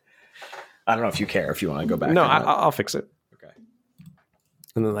 I don't know if you care if you want to go back. No, I'll fix it. Okay.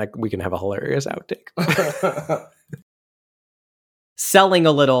 And then we can have a hilarious outtake. selling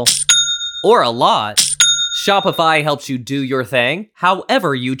a little, or a lot, Shopify helps you do your thing,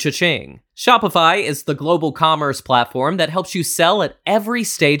 however you cha-ching. Shopify is the global commerce platform that helps you sell at every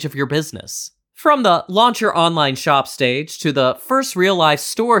stage of your business. From the launch your online shop stage to the first real-life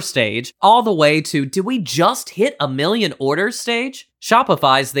store stage, all the way to did we just hit 1 million orders stage?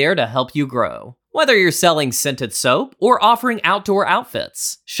 Shopify's there to help you grow. Whether you're selling scented soap or offering outdoor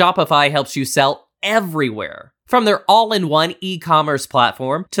outfits, Shopify helps you sell everywhere. From their all-in-one e-commerce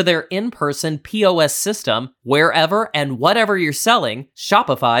platform to their in-person POS system, wherever and whatever you're selling,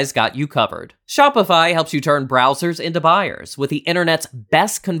 Shopify's got you covered. Shopify helps you turn browsers into buyers with the internet's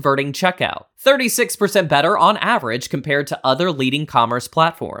best converting checkout, 36% better on average compared to other leading commerce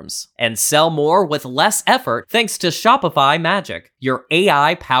platforms. And sell more with less effort thanks to Shopify Magic, your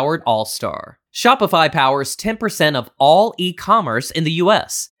AI-powered all-star. Shopify powers 10% of all e-commerce in the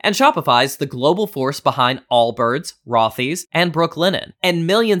US, and Shopify's the global force behind Allbirds, Rothy's, and Brooklinen, and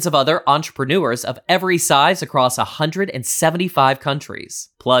millions of other entrepreneurs of every size across 175 countries.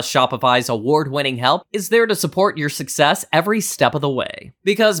 Plus, Shopify's award-winning help is there to support your success every step of the way.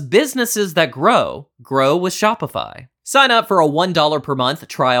 Because businesses that grow with Shopify. Sign up for a $1 per month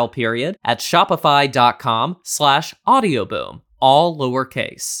trial period at shopify.com/audioboom, all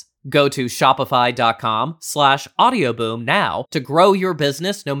lowercase. Go to shopify.com/audioboom now to grow your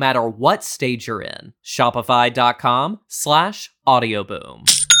business no matter what stage you're in.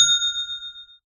 Shopify.com/audioboom.